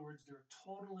 In other words, they're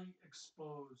totally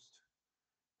exposed.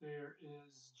 There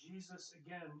is, Jesus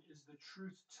again is the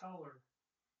truth teller.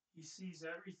 He sees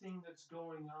everything that's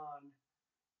going on.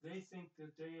 They think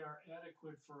that they are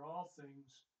adequate for all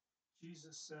things.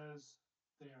 Jesus says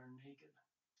they are naked,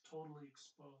 totally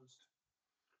exposed.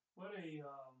 What a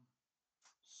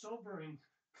sobering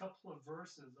couple of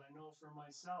verses, I know for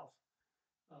myself,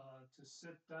 to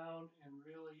sit down and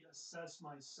really assess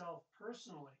myself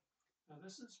personally. Now,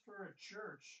 this is for a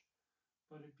church,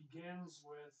 but it begins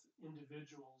with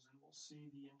individuals, and we'll see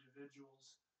the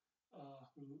individuals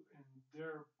who and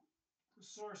their the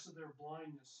source of their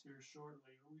blindness here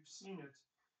shortly. We've seen it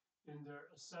in their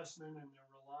assessment and their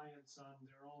reliance on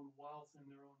their own wealth and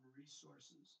their own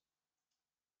resources.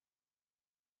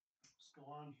 Let's go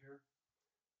on here.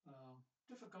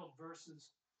 Difficult verses.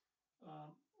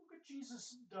 Look what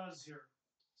Jesus does here.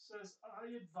 He says, I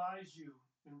advise you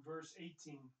in verse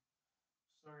 18.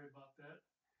 Sorry about that.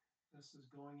 This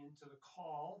is going into the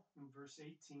call in verse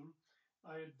 18.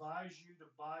 I advise you to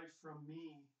buy from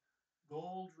me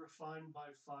gold refined by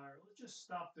fire. Let's just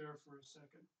stop there for a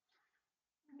second.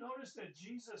 Notice that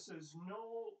Jesus is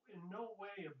in no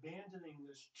way abandoning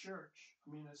this church.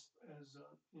 I mean, as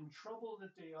in trouble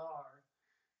that they are,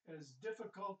 as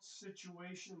difficult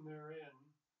situation they're in,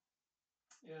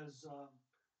 as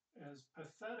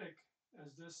pathetic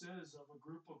as this is of a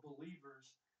group of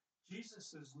believers,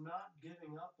 Jesus is not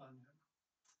giving up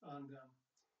on them.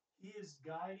 He is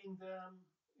guiding them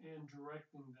and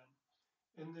directing them.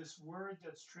 And this word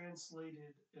that's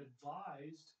translated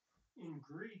advised in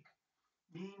Greek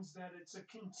means that it's a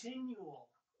continual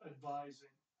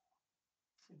advising.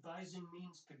 Advising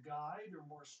means to guide, or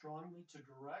more strongly to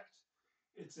direct.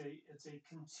 It's a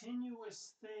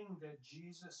continuous thing that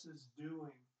Jesus is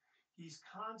doing. He's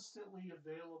constantly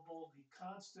available. He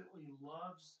constantly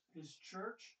loves his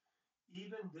church,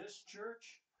 even this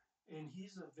church, and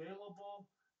he's available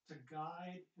to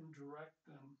guide and direct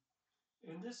them.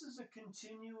 And this is a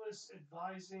continuous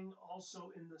advising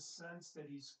also in the sense that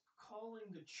he's calling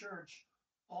the church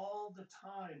all the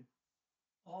time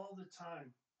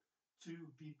to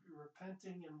be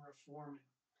repenting and reforming.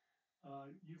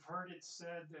 You've heard it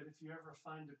said that if you ever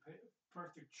find a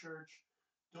perfect church,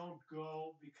 don't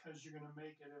go because you're going to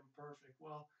make it imperfect.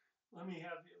 Well, let me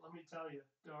tell you,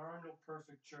 there are no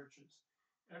perfect churches.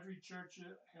 Every church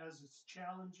has its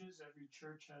challenges. Every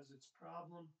church has its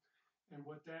problem. And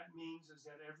what that means is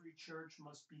that every church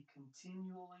must be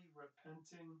continually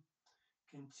repenting,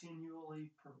 continually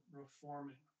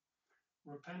reforming.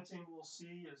 Repenting, we'll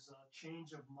see, is a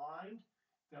change of mind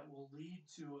that will lead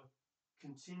to a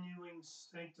continuing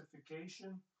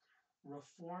sanctification.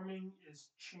 Reforming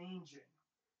is changing.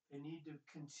 They need to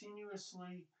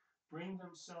continuously bring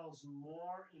themselves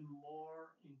more and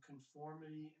more in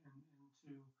conformity and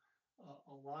into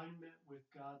alignment with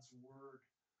God's word.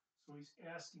 So he's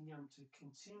asking them to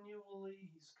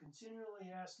he's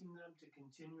continually asking them to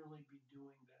continually be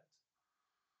doing that.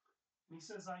 And he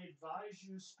says, I advise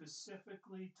you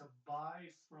specifically to buy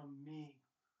from me.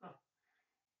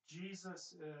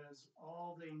 Jesus is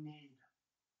all they need.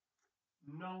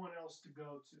 No one else to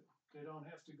go to. They don't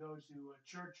have to go to a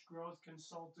church growth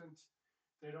consultant.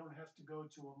 They don't have to go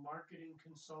to a marketing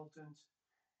consultant.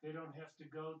 They don't have to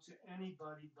go to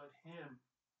anybody but him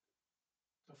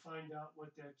to find out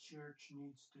what that church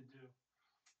needs to do.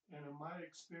 And in my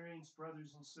experience,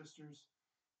 brothers and sisters,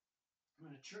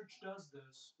 When a church does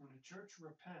this, when a church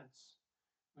repents,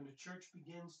 when a church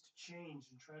begins to change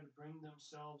and try to bring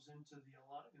themselves into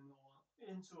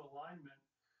alignment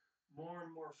more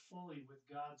and more fully with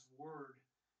God's word,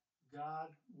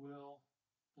 God will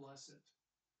bless it.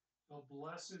 He'll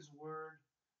bless his word.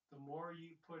 The more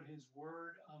you put his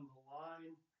word on the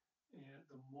line, and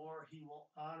the more he will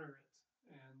honor it.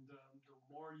 And the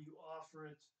more you offer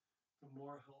it, the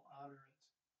more he'll honor it.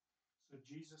 So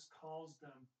Jesus calls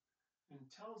them and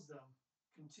tells them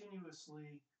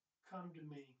continuously, come to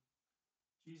me.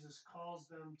 Jesus calls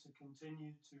them to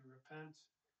continue to repent,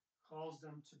 calls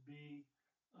them to be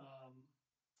um,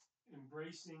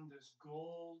 embracing this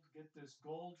gold, get this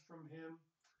gold from him,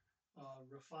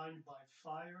 refined by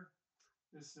fire.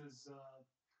 This is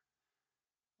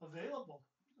available.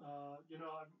 It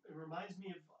reminds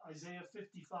me of Isaiah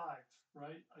 55,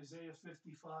 right? Isaiah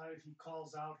 55, he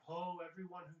calls out, ho,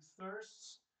 everyone who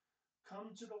thirsts,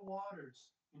 come to the waters,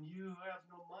 and you who have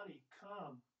no money,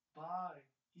 come, buy,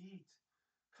 eat.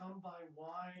 Come buy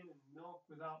wine and milk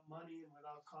without money and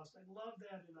without cost. I love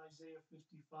that in Isaiah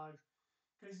 55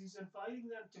 because he's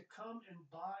inviting them to come and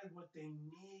buy what they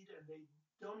need and they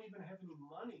don't even have any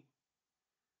money.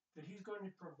 That he's going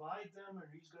to provide them or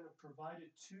he's going to provide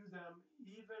it to them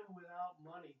even without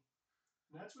money.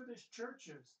 And that's where this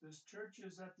church is. This church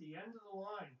is at the end of the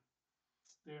line.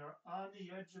 They are on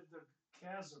the edge of the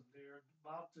chasm. They are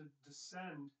about to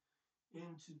descend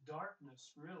into darkness,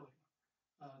 really.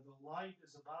 The light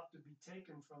is about to be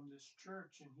taken from this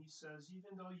church, and he says,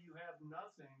 even though you have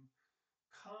nothing,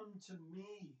 come to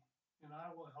me, and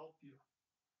I will help you.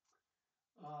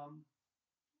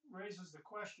 Raises the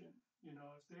question,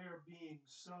 if they are being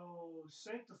so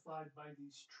sanctified by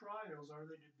these trials, are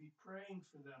they to be praying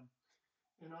for them?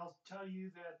 And I'll tell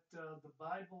you that the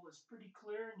Bible is pretty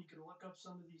clear, and you can look up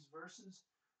some of these verses.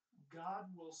 God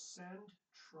will send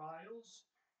trials.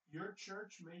 Your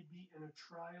church may be in a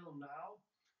trial now,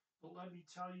 but let me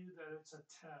tell you that it's a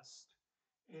test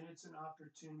and it's an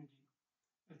opportunity.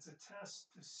 It's a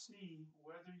test to see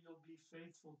whether you'll be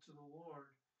faithful to the Lord,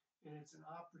 and it's an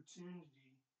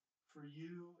opportunity for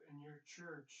you and your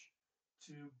church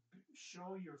to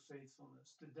show your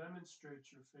faithfulness, to demonstrate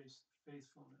your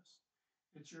faithfulness.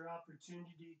 It's your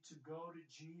opportunity to go to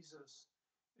Jesus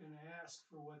and ask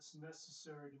for what's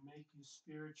necessary to make you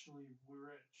spiritually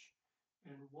rich.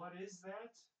 And what is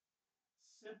that?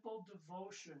 Simple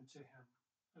devotion to him.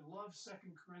 I love 2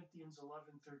 Corinthians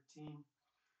 11:13. It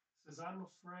says, I'm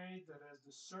afraid that as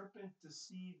the serpent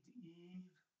deceived Eve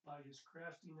by his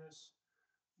craftiness,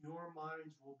 your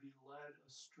minds will be led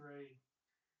astray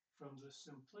from the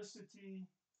simplicity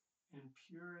and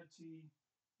purity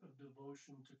of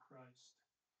devotion to Christ.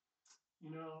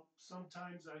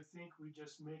 Sometimes I think we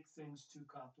just make things too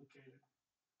complicated.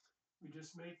 We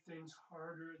just make things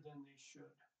harder than they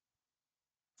should.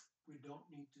 We don't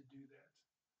need to do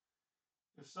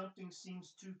that. If something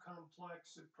seems too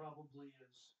complex, it probably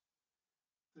is.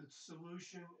 The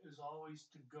solution is always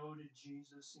to go to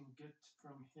Jesus and get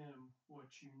from him what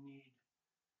you need.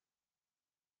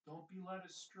 Don't be led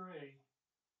astray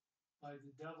by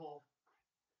the devil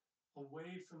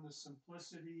away from the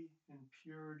simplicity and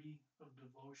purity of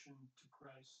devotion to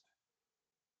Christ.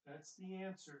 That's the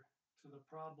answer to the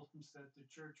problems that the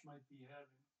church might be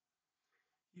having.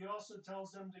 He also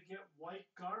tells them to get white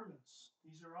garments.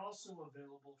 These are also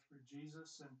available for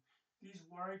Jesus. And these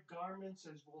white garments,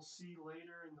 as we'll see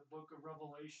later in the book of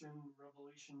Revelation,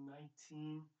 Revelation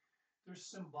 19, they're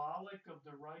symbolic of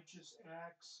the righteous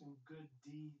acts and good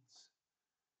deeds.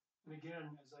 And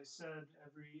again, as I said,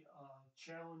 every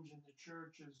challenge in the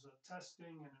church is a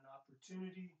testing and an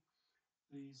opportunity.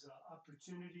 These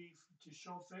opportunity to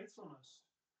show faithfulness,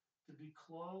 to be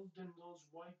clothed in those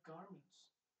white garments,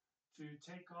 to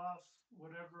take off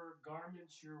whatever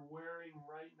garments you're wearing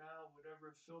right now,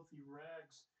 whatever filthy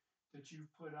rags that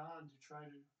you've put on to try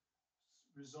to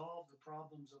resolve the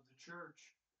problems of the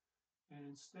church, and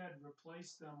instead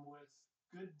replace them with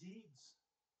good deeds,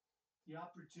 the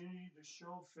opportunity to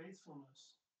show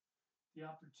faithfulness, the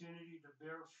opportunity to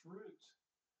bear fruit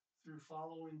through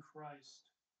following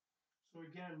Christ. So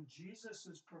again, Jesus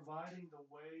is providing the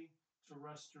way to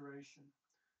restoration.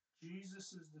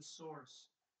 Jesus is the source.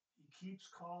 He keeps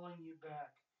calling you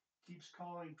back, keeps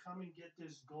calling, come and get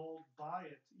this gold, buy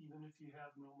it, even if you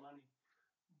have no money.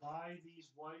 Buy these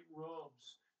white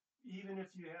robes, even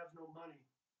if you have no money.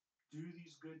 Do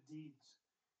these good deeds.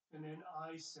 And then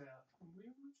eye salve.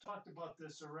 We've talked about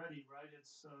this already, right?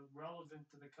 It's relevant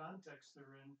to the context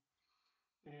they're in.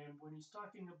 And when he's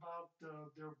talking about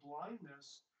their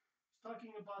blindness, he's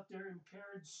talking about their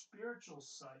impaired spiritual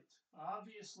sight.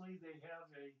 Obviously, they have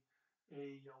a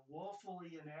a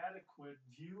woefully inadequate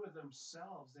view of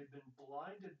themselves. They've been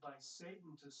blinded by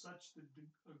Satan to such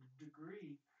a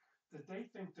degree that they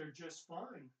think they're just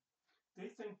fine. They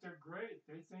think they're great.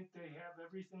 They think they have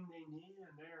everything they need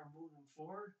and they are moving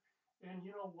forward. And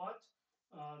you know what?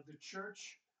 The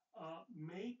church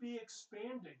may be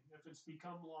expanding. If it's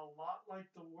become a lot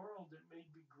like the world, it may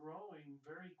be growing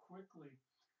very quickly.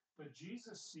 But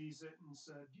Jesus sees it and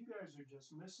said, you guys are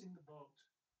just missing the boat.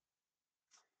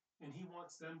 And he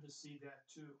wants them to see that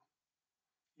too.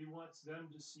 He wants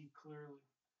them to see clearly.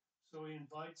 So he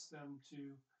invites them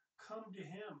to come to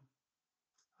him.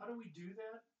 How do we do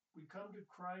that? We come to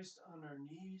Christ on our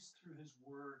knees through his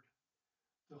word.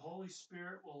 The Holy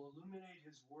Spirit will illuminate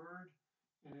his word,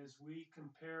 and as we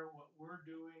compare what we're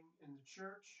doing in the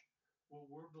church, what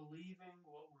we're believing,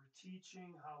 what we're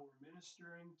teaching, how we're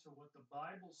ministering to what the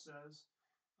Bible says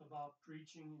about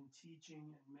preaching and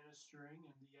teaching and ministering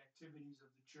and the activities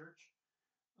of the church,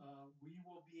 we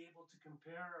will be able to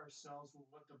compare ourselves with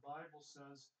what the Bible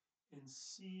says and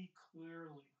see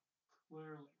clearly.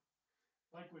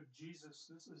 Like with Jesus,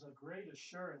 this is a great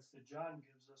assurance that John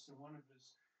gives us in one of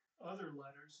his other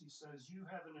letters. He says, you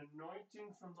have an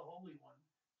anointing from the Holy One.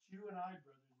 It's you and I,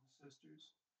 brothers and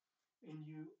sisters. And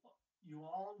you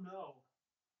all know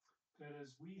that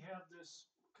as we have this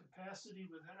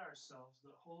capacity within ourselves,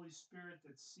 the Holy Spirit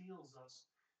that seals us,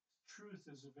 truth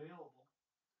is available.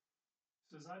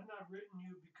 He says, I've not written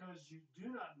you because you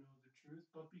do not know the truth,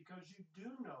 but because you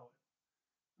do know it,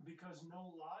 because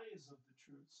no lie is of the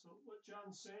truth. So what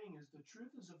John's saying is the truth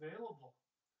is available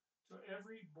to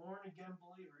every born-again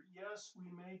believer. Yes, we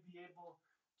may be able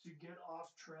to get off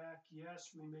track.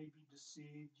 Yes, we may be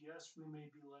deceived. Yes, we may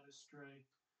be led astray.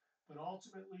 But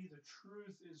ultimately, the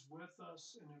truth is with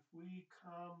us, and if we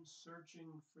come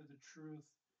searching for the truth,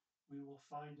 we will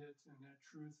find it, and that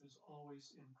truth is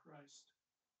always in Christ.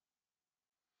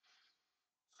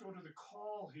 Let's go to the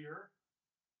call here.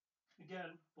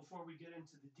 Again, before we get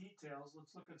into the details,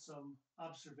 let's look at some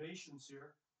observations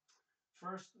here.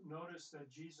 First, notice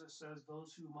that Jesus says,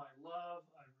 those whom I love,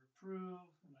 I reprove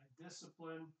and I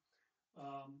discipline.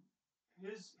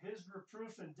 His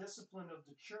reproof and discipline of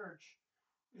the church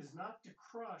is not to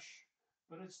crush,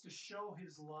 but it's to show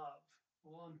his love.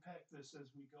 We'll unpack this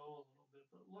as we go a little bit,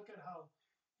 but look at how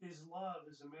his love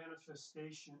is a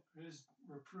manifestation, his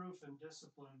reproof and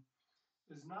discipline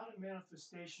is not a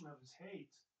manifestation of his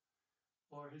hate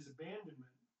or his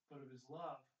abandonment, but of his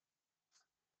love.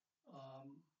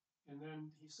 And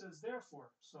then he says,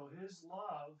 therefore, so his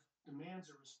love demands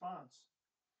a response.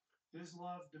 His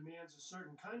love demands a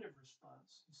certain kind of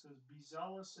response. He says, be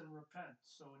zealous and repent.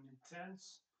 So an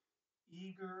intense,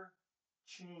 eager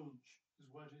change is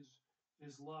what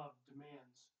his love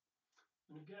demands.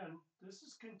 And again, this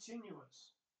is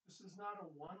continuous. This is not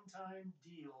a one-time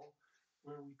deal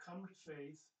where we come to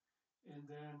faith and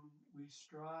then we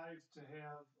strive to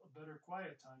have a better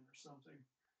quiet time or something.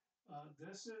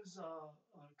 This is a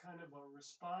kind of a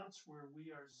response where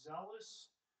we are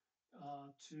zealous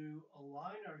to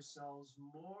align ourselves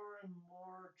more and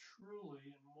more truly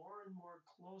and more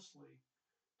closely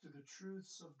to the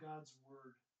truths of God's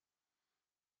Word.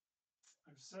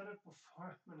 I've said it before,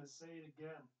 I'm going to say it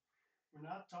again. We're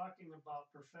not talking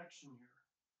about perfection here.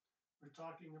 We're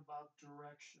talking about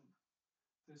direction.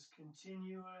 This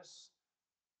continuous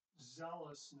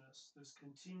zealousness, this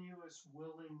continuous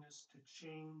willingness to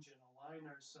change and align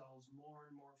ourselves more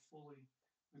and more fully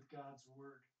with God's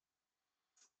Word.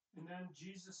 And then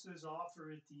Jesus'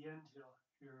 offer at the end here,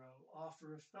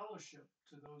 offer of fellowship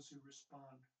to those who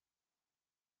respond.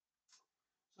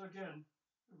 So again,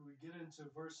 we get into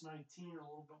verse 19 a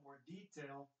little bit more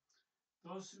detail.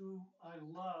 Those whom I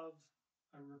love,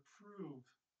 I reprove.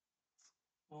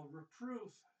 Well,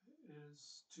 reproof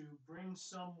is to bring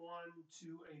someone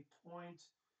to a point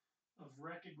of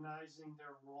recognizing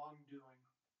their wrongdoing.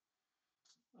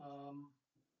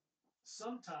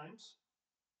 Sometimes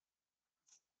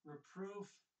reproof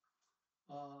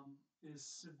is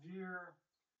severe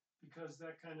because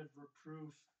that kind of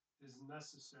reproof is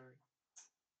necessary.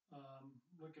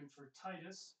 Looking for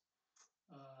Titus.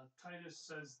 Titus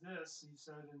says this. He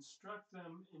said, instruct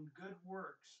them in good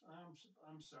works.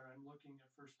 I'm sorry, I'm looking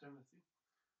at 1 Timothy.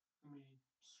 Let me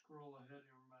scroll ahead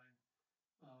in my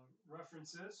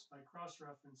references, my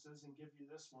cross-references, and give you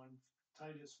this one.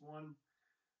 Titus 1,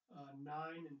 9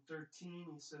 and 13.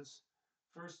 He says,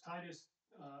 first Titus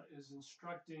is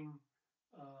instructing,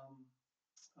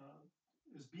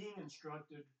 is being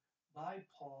instructed by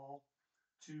Paul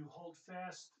to hold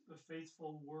fast the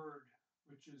faithful word,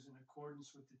 which is in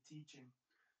accordance with the teaching.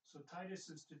 So Titus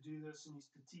is to do this, and he's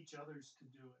to teach others to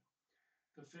do it.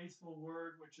 the faithful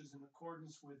word which is in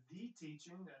accordance with the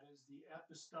teaching, that is the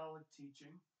apostolic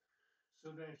teaching,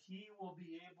 so that he will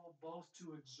be able both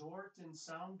to exhort in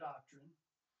sound doctrine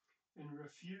and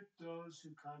refute those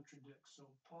who contradict. So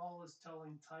Paul is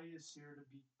telling Titus here to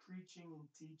be preaching and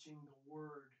teaching the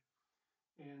word,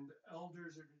 and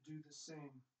elders are to do the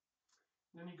same.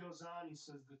 Then he goes on, he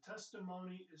says, the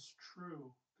testimony is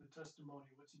true. The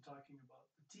testimony, what's he talking about?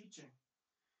 The teaching.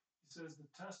 He says, the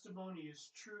testimony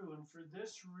is true, and for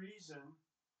this reason,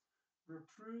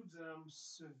 reprove them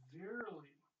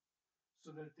severely,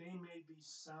 so that they may be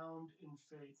sound in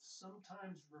faith.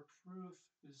 Sometimes reproof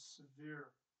is severe.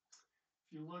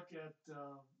 If you look at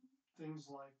things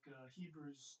like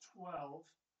Hebrews 12,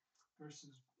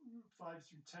 verses 5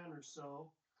 through 10 or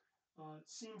so, it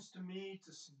seems to me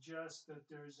to suggest that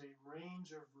there's a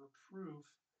range of reproof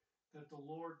that the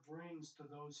Lord brings to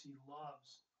those he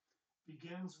loves.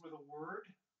 Begins with a word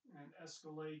and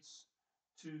escalates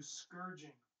to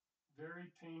scourging, very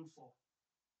painful.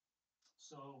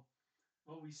 So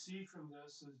what we see from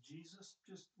this is Jesus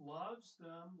just loves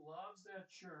them, loves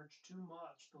that church too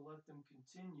much to let them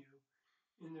continue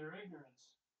in their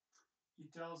ignorance. He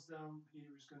tells them he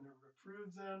was going to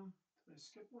reprove them. Did I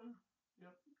skip one?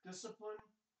 Yep. Discipline.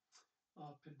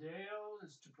 Paideio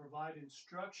is to provide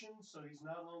instruction. So he's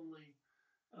not only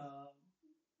uh,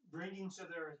 bringing to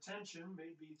their attention,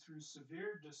 maybe through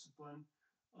severe discipline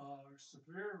or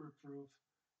severe reproof,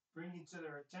 bringing to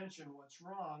their attention what's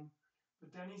wrong,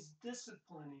 but then he's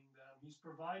disciplining them. He's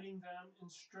providing them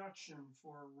instruction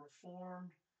for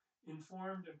reformed,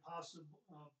 informed, and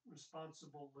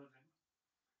responsible living.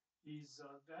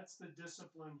 That's the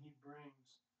discipline he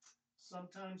brings.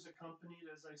 Sometimes accompanied,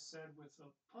 as I said, with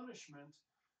a punishment,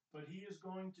 but he is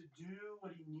going to do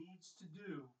what he needs to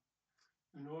do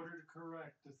in order to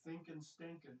correct the thinking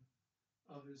stinking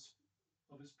of his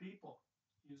people.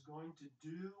 He is going to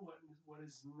do what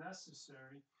is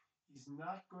necessary. He's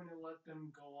not going to let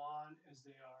them go on as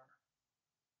they are.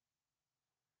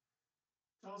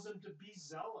 Tells them to be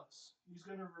zealous. He's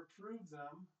going to reprove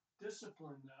them,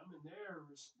 discipline them, and they are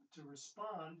to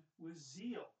respond with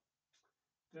zeal.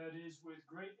 That is, with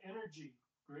great energy,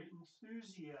 great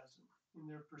enthusiasm in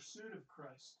their pursuit of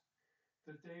Christ.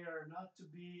 That they are not to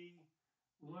be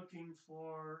looking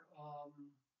for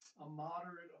a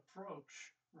moderate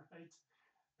approach, right?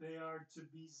 They are to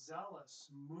be zealous,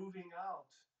 moving out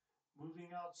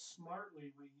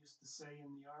smartly, we used to say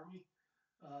in the Army,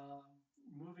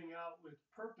 moving out with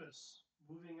purpose,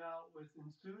 moving out with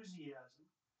enthusiasm.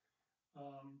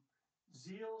 Um,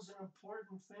 Zeal is an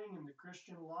important thing in the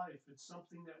Christian life. It's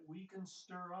something that we can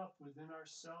stir up within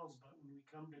ourselves, but when we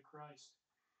come to Christ,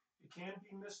 it can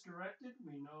be misdirected.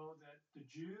 We know that the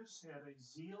Jews had a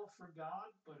zeal for God,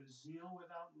 but a zeal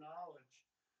without knowledge.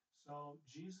 So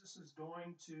Jesus is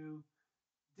going to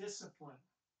discipline.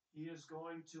 He is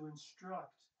going to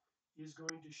instruct. He is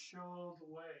going to show the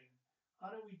way. How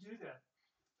do we do that?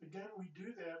 Again, we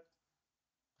do that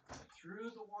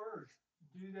through the Word. We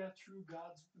do that through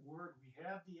God's Word. We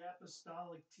have the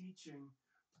apostolic teaching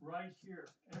right here.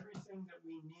 Everything that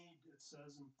we need, it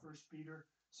says in 1 Peter,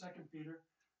 2 Peter,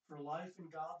 for life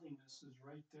and godliness is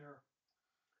right there.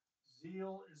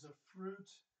 Zeal is a fruit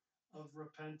of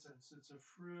repentance. It's a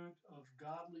fruit of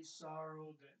godly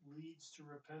sorrow that leads to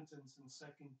repentance in 2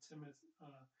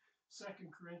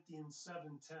 Corinthians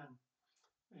 7:10.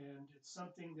 And it's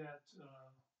something that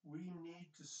we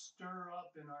need to stir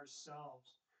up in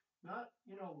ourselves. Not,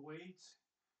 wait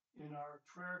in our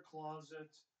prayer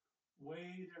closet,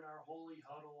 wait in our holy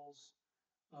huddles.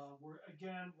 We're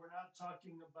not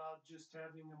talking about just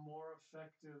having a more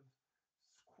effective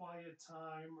quiet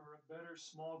time or a better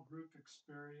small group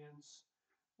experience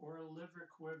or a liver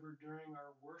quiver during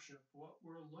our worship. What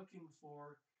we're looking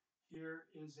for here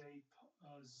is a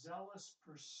zealous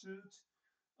pursuit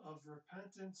of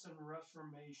repentance and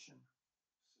reformation.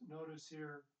 Notice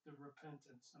here the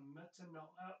repentance, a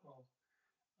metanoeo.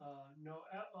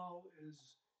 Noeo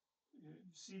is, you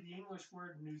see the English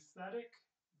word nouthetic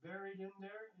buried in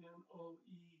there, N-O-E-O.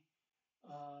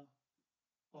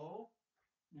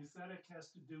 Nouthetic has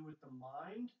to do with the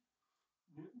mind.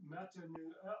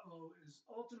 Metanoeo is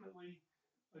ultimately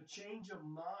a change of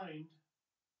mind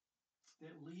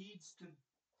that leads to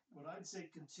what I'd say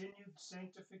continued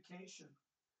sanctification,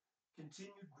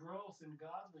 continued growth in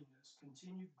godliness,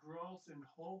 continued growth in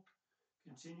hope,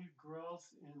 continued growth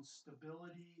in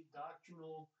stability,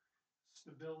 doctrinal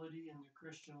stability in the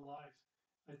Christian life.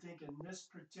 I think in this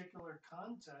particular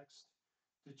context,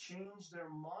 to change their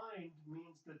mind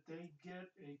means that they get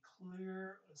a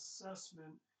clear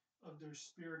assessment of their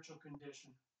spiritual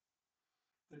condition,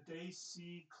 that they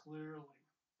see clearly,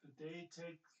 that they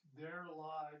take their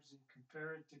lives and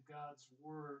compare it to God's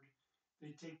word.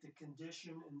 They take the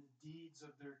condition and the deeds of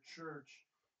their church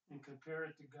and compare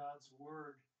it to God's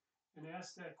word and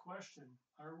ask that question: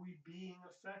 are we being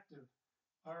effective?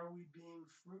 Are we being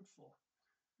fruitful?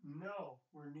 No,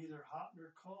 we're neither hot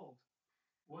nor cold.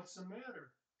 What's the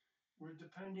matter? We're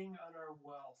depending on our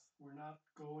wealth. We're not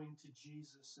going to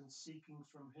Jesus and seeking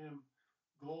from him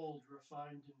gold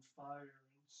refined in fire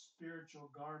and spiritual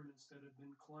garments that have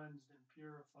been cleansed and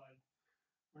purified.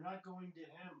 We're not going to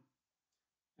him.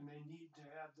 And they need to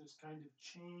have this kind of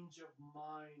change of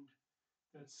mind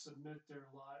that submit their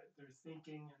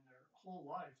thinking and their whole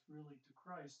life really to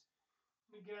Christ.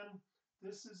 And again,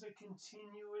 this is a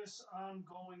continuous,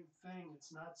 ongoing thing.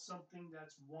 It's not something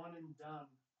that's one and done.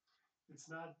 It's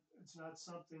not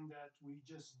something that we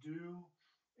just do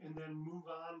and then move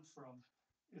on from.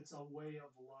 It's a way of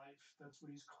life. That's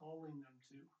what he's calling them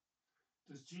to.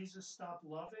 Does Jesus stop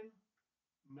loving?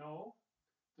 No.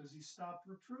 Does he stop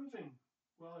reproving?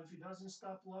 Well, if he doesn't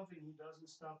stop loving, he doesn't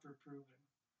stop reproving.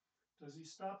 Does he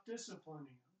stop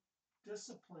disciplining?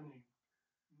 Disciplining?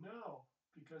 No,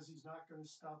 because he's not going to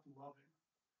stop loving.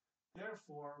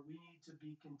 Therefore, we need to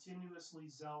be continuously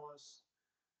zealous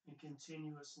and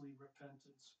continuously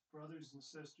repentant. Brothers and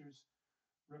sisters,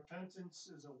 repentance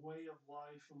is a way of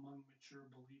life among mature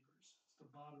believers. It's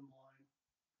the bottom line.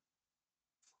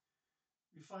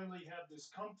 We finally have this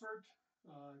comfort.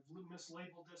 I've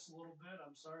mislabeled this a little bit.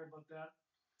 I'm sorry about that.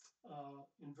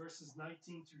 In verses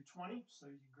 19 through 20.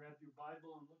 So you grab your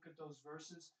Bible and look at those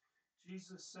verses.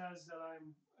 Jesus says that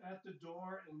I'm at the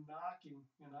door and knocking,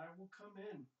 and I will come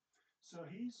in. So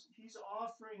he's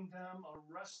offering them a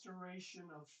restoration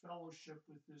of fellowship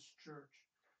with this church.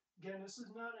 Again, this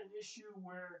is not an issue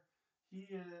where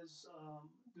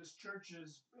this church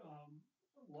has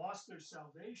lost their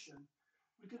salvation.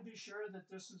 We can be sure that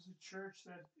this is a church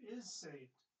that is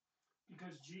saved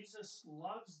because Jesus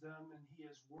loves them and he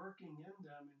is working in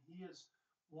them and he is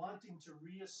wanting to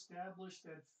reestablish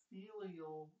that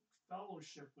filial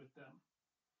fellowship with them.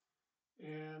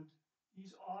 And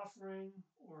he's offering,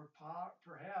 or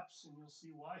perhaps, and you'll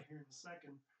see why here in a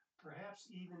second, perhaps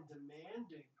even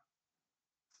demanding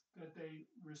that they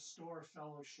restore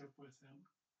fellowship with him.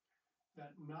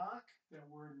 That knock, that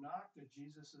word knock, that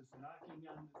Jesus is knocking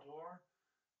on the door,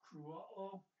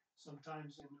 kruo,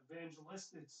 sometimes in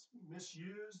evangelistic, it's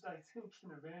misused, I think,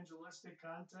 in evangelistic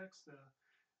context,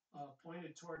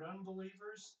 pointed toward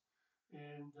unbelievers,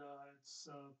 and it's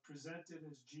presented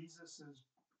as Jesus is,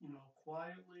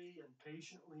 quietly and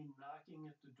patiently knocking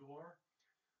at the door.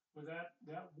 But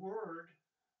that word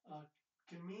uh,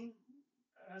 can mean,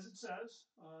 as it says,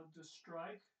 to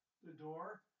strike the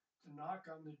door, to knock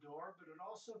on the door, but it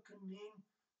also can mean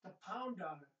to pound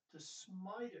on it, to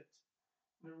smite it.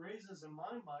 And it raises in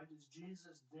my mind, is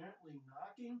Jesus gently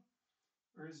knocking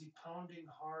or is he pounding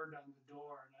hard on the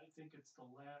door? And I think it's the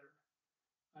latter.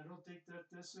 I don't think that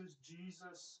this is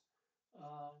Jesus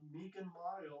meek and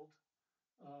mild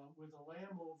with a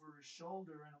lamb over his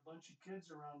shoulder and a bunch of kids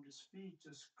around his feet,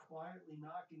 just quietly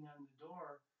knocking on the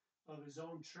door of his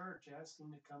own church,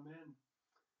 asking to come in.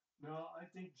 No, I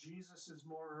think Jesus is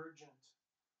more urgent.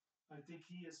 I think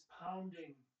he is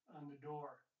pounding on the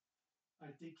door.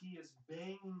 I think he is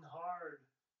banging hard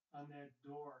on that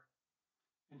door.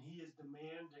 And he is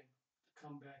demanding to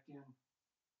come back in.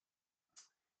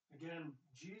 Again,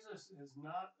 Jesus has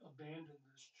not abandoned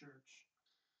this church.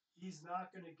 He's not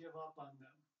going to give up on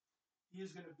them. He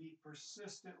is going to be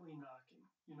persistently knocking.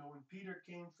 When Peter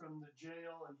came from the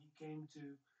jail and he came to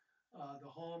the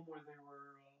home where they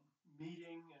were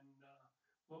meeting, and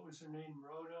what was her name,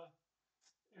 Rhoda,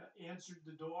 answered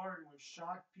the door and was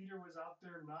shocked. Peter was out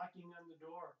there knocking on the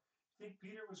door. You think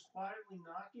Peter was quietly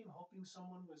knocking, hoping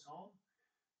someone was home?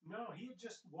 No, he had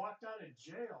just walked out of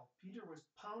jail. Peter was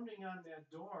pounding on that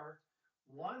door,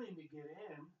 wanting to get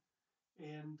in,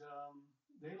 and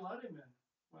they let him in.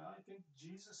 Well, I think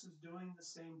Jesus is doing the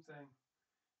same thing.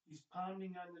 He's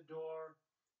pounding on the door,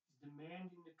 he's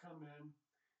demanding to come in,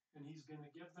 and he's going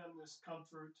to give them this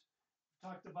comfort. We've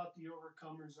talked about the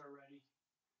overcomers already.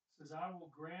 He says, I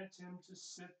will grant him to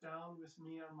sit down with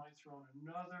me on my throne.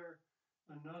 Another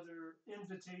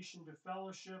invitation to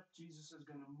fellowship. Jesus is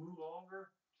going to move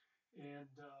over, and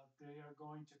they are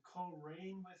going to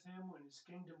co-reign with him when his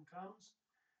kingdom comes,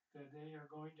 that they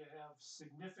are going to have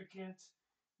significant,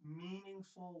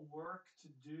 meaningful work to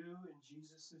do in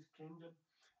Jesus' kingdom.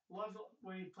 Love the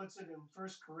way he puts it in 1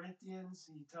 Corinthians.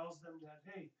 He tells them that,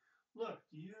 hey, look,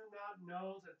 do you not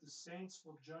know that the saints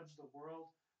will judge the world?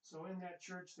 So in that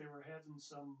church, they were having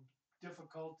some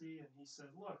difficulty, and he said,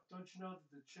 look, don't you know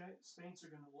that the saints are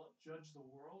going to judge the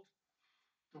world?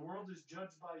 The world is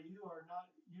judged by you. Are not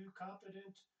you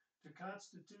competent to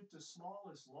constitute the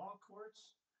smallest law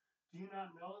courts? Do you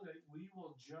not know that we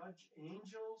will judge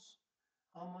angels?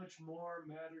 How much more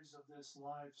matters of this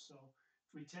life? So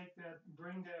if we take that,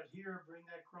 bring that here, bring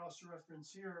that cross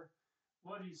reference here,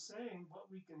 what he's saying, what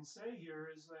we can say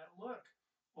here is that, look,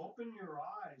 open your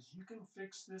eyes. You can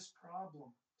fix this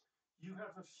problem. You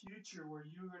have a future where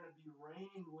you're going to be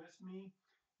reigning with me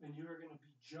and you're going to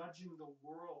be judging the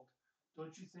world.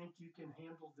 Don't you think you can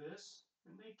handle this?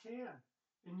 And they can.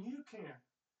 And you can.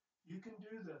 You can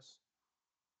do this.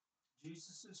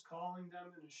 Jesus is calling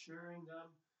them and assuring them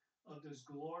of this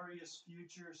glorious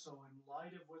future. So, in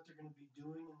light of what they're going to be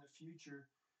doing in the future,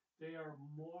 they are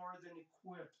more than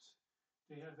equipped.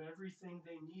 They have everything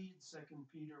they need, 2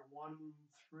 Peter 1,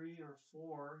 3, or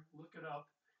 4. Look it up.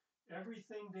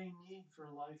 Everything they need for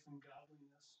life and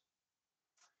godliness.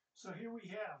 So here we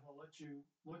have, I'll let you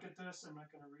look at this. I'm not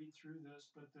going to read through this,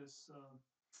 but this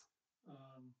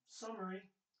summary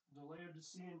of the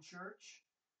Laodicean church.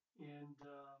 And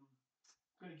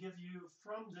I'm going to give you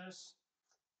from this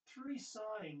 3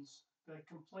 signs that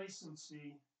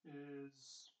complacency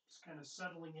is kind of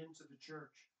settling into the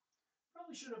church.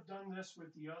 Probably should have done this with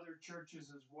the other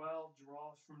churches as well,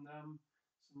 draw from them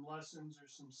some lessons or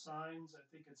some signs. I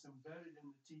think it's embedded in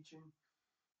the teaching.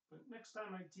 But next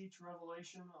time I teach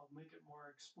Revelation, I'll make it more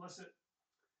explicit.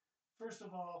 First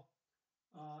of all,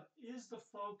 is the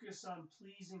focus on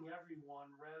pleasing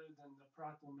everyone rather than the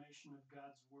proclamation of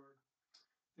God's word?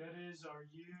 That is, are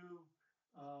you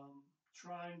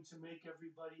trying to make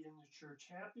everybody in the church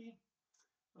happy,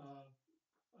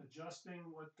 adjusting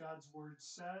what God's word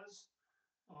says,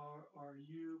 or are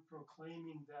you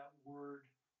proclaiming that word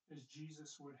as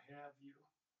Jesus would have you?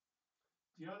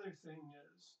 The other thing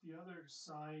is, the other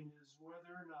sign is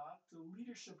whether or not the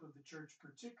leadership of the church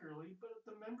particularly, but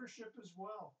the membership as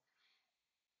well.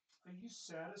 Are you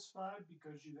satisfied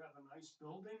because you have a nice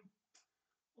building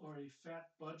or a fat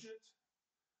budget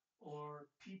or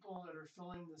people that are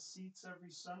filling the seats every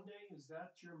Sunday? Is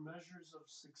that your measures of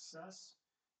success?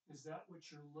 Is that what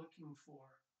you're looking for?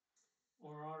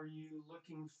 Or are you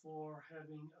looking for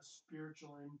having a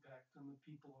spiritual impact on the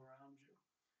people around you?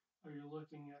 Are you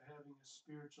looking at having a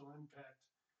spiritual impact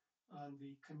on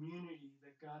the community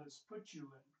that God has put you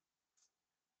in?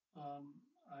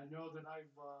 I know that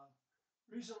I've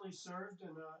recently served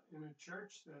in a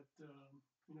church that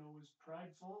was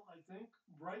prideful, I think,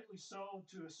 rightly so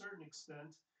to a certain extent,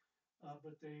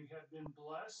 but they have been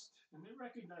blessed, and they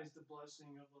recognize the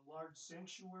blessing of a large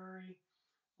sanctuary,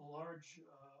 a large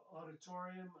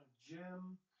auditorium, a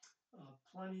gym,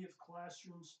 plenty of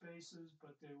classroom spaces,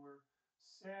 but they were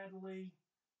sadly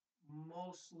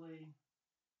mostly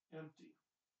empty.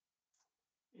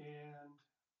 And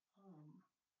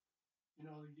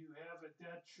you have at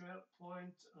that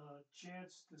point a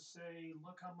chance to say,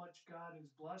 look how much God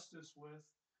has blessed us with,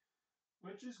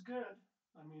 which is good.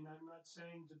 I mean, I'm not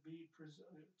saying to be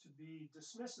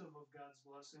dismissive of God's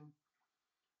blessing,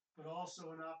 but also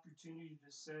an opportunity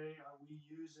to say, are we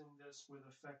using this with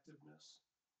effectiveness?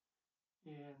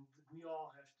 And we all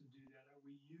have to do that. Are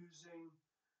we using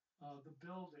the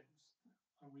buildings?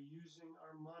 Are we using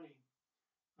our money?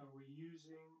 Are we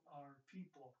using our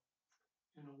people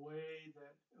in a way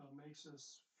that makes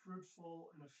us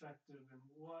fruitful and effective? And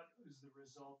what is the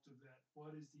result of that?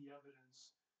 What is the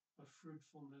evidence of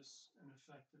fruitfulness and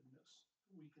effectiveness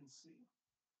that we can see?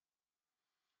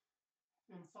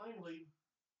 And finally,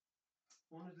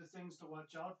 one of the things to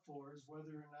watch out for is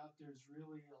whether or not there's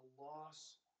really a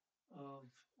loss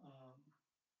of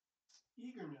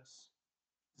eagerness,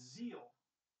 zeal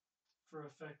for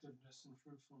effectiveness and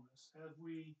fruitfulness. Have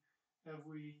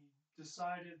we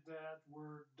decided that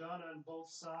we're done on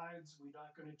both sides? We're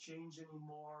not going to change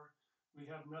anymore. We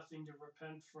have nothing to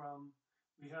repent from.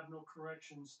 We have no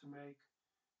corrections to make.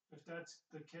 If that's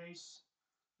the case,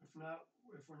 if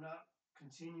we're not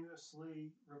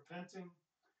continuously repenting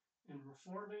and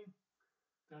reforming,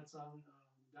 that's on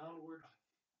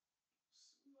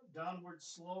downward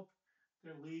slope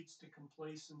that leads to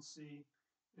complacency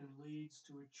and leads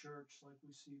to a church like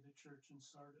we see the church in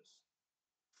Sardis.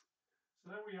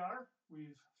 So there we are.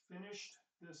 We've finished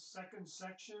this second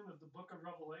section of the book of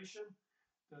Revelation,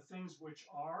 the things which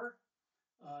are.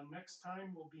 Next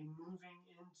time we'll be moving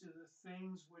into the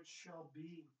things which shall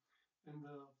be. And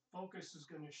the focus is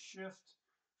going to shift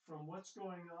from what's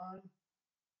going on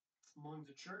among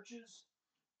the churches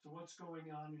to what's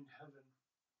going on in heaven.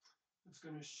 It's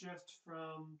going to shift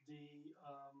from the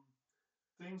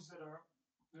things that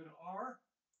are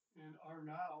and are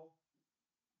now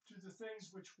to the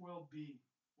things which will be,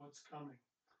 what's coming.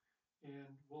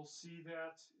 And we'll see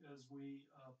that as we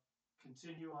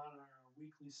continue on our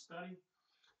weekly study.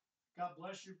 God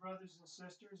bless you, brothers and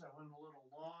sisters. I went a little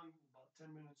long, about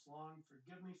 10 minutes long.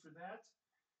 Forgive me for that.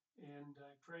 And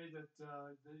I pray that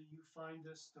you find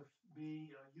this to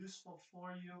be useful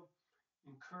for you,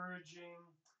 encouraging,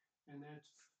 and that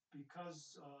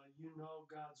because you know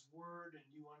God's word and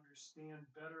you understand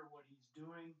better what he's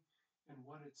doing and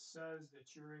what it says,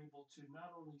 that you're able to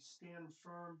not only stand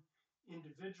firm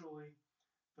individually,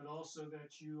 but also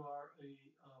that you are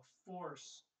a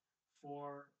force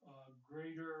for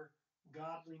greater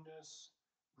godliness,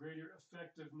 greater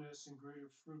effectiveness, and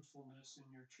greater fruitfulness in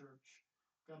your church.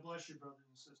 God bless you, brothers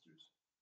and sisters.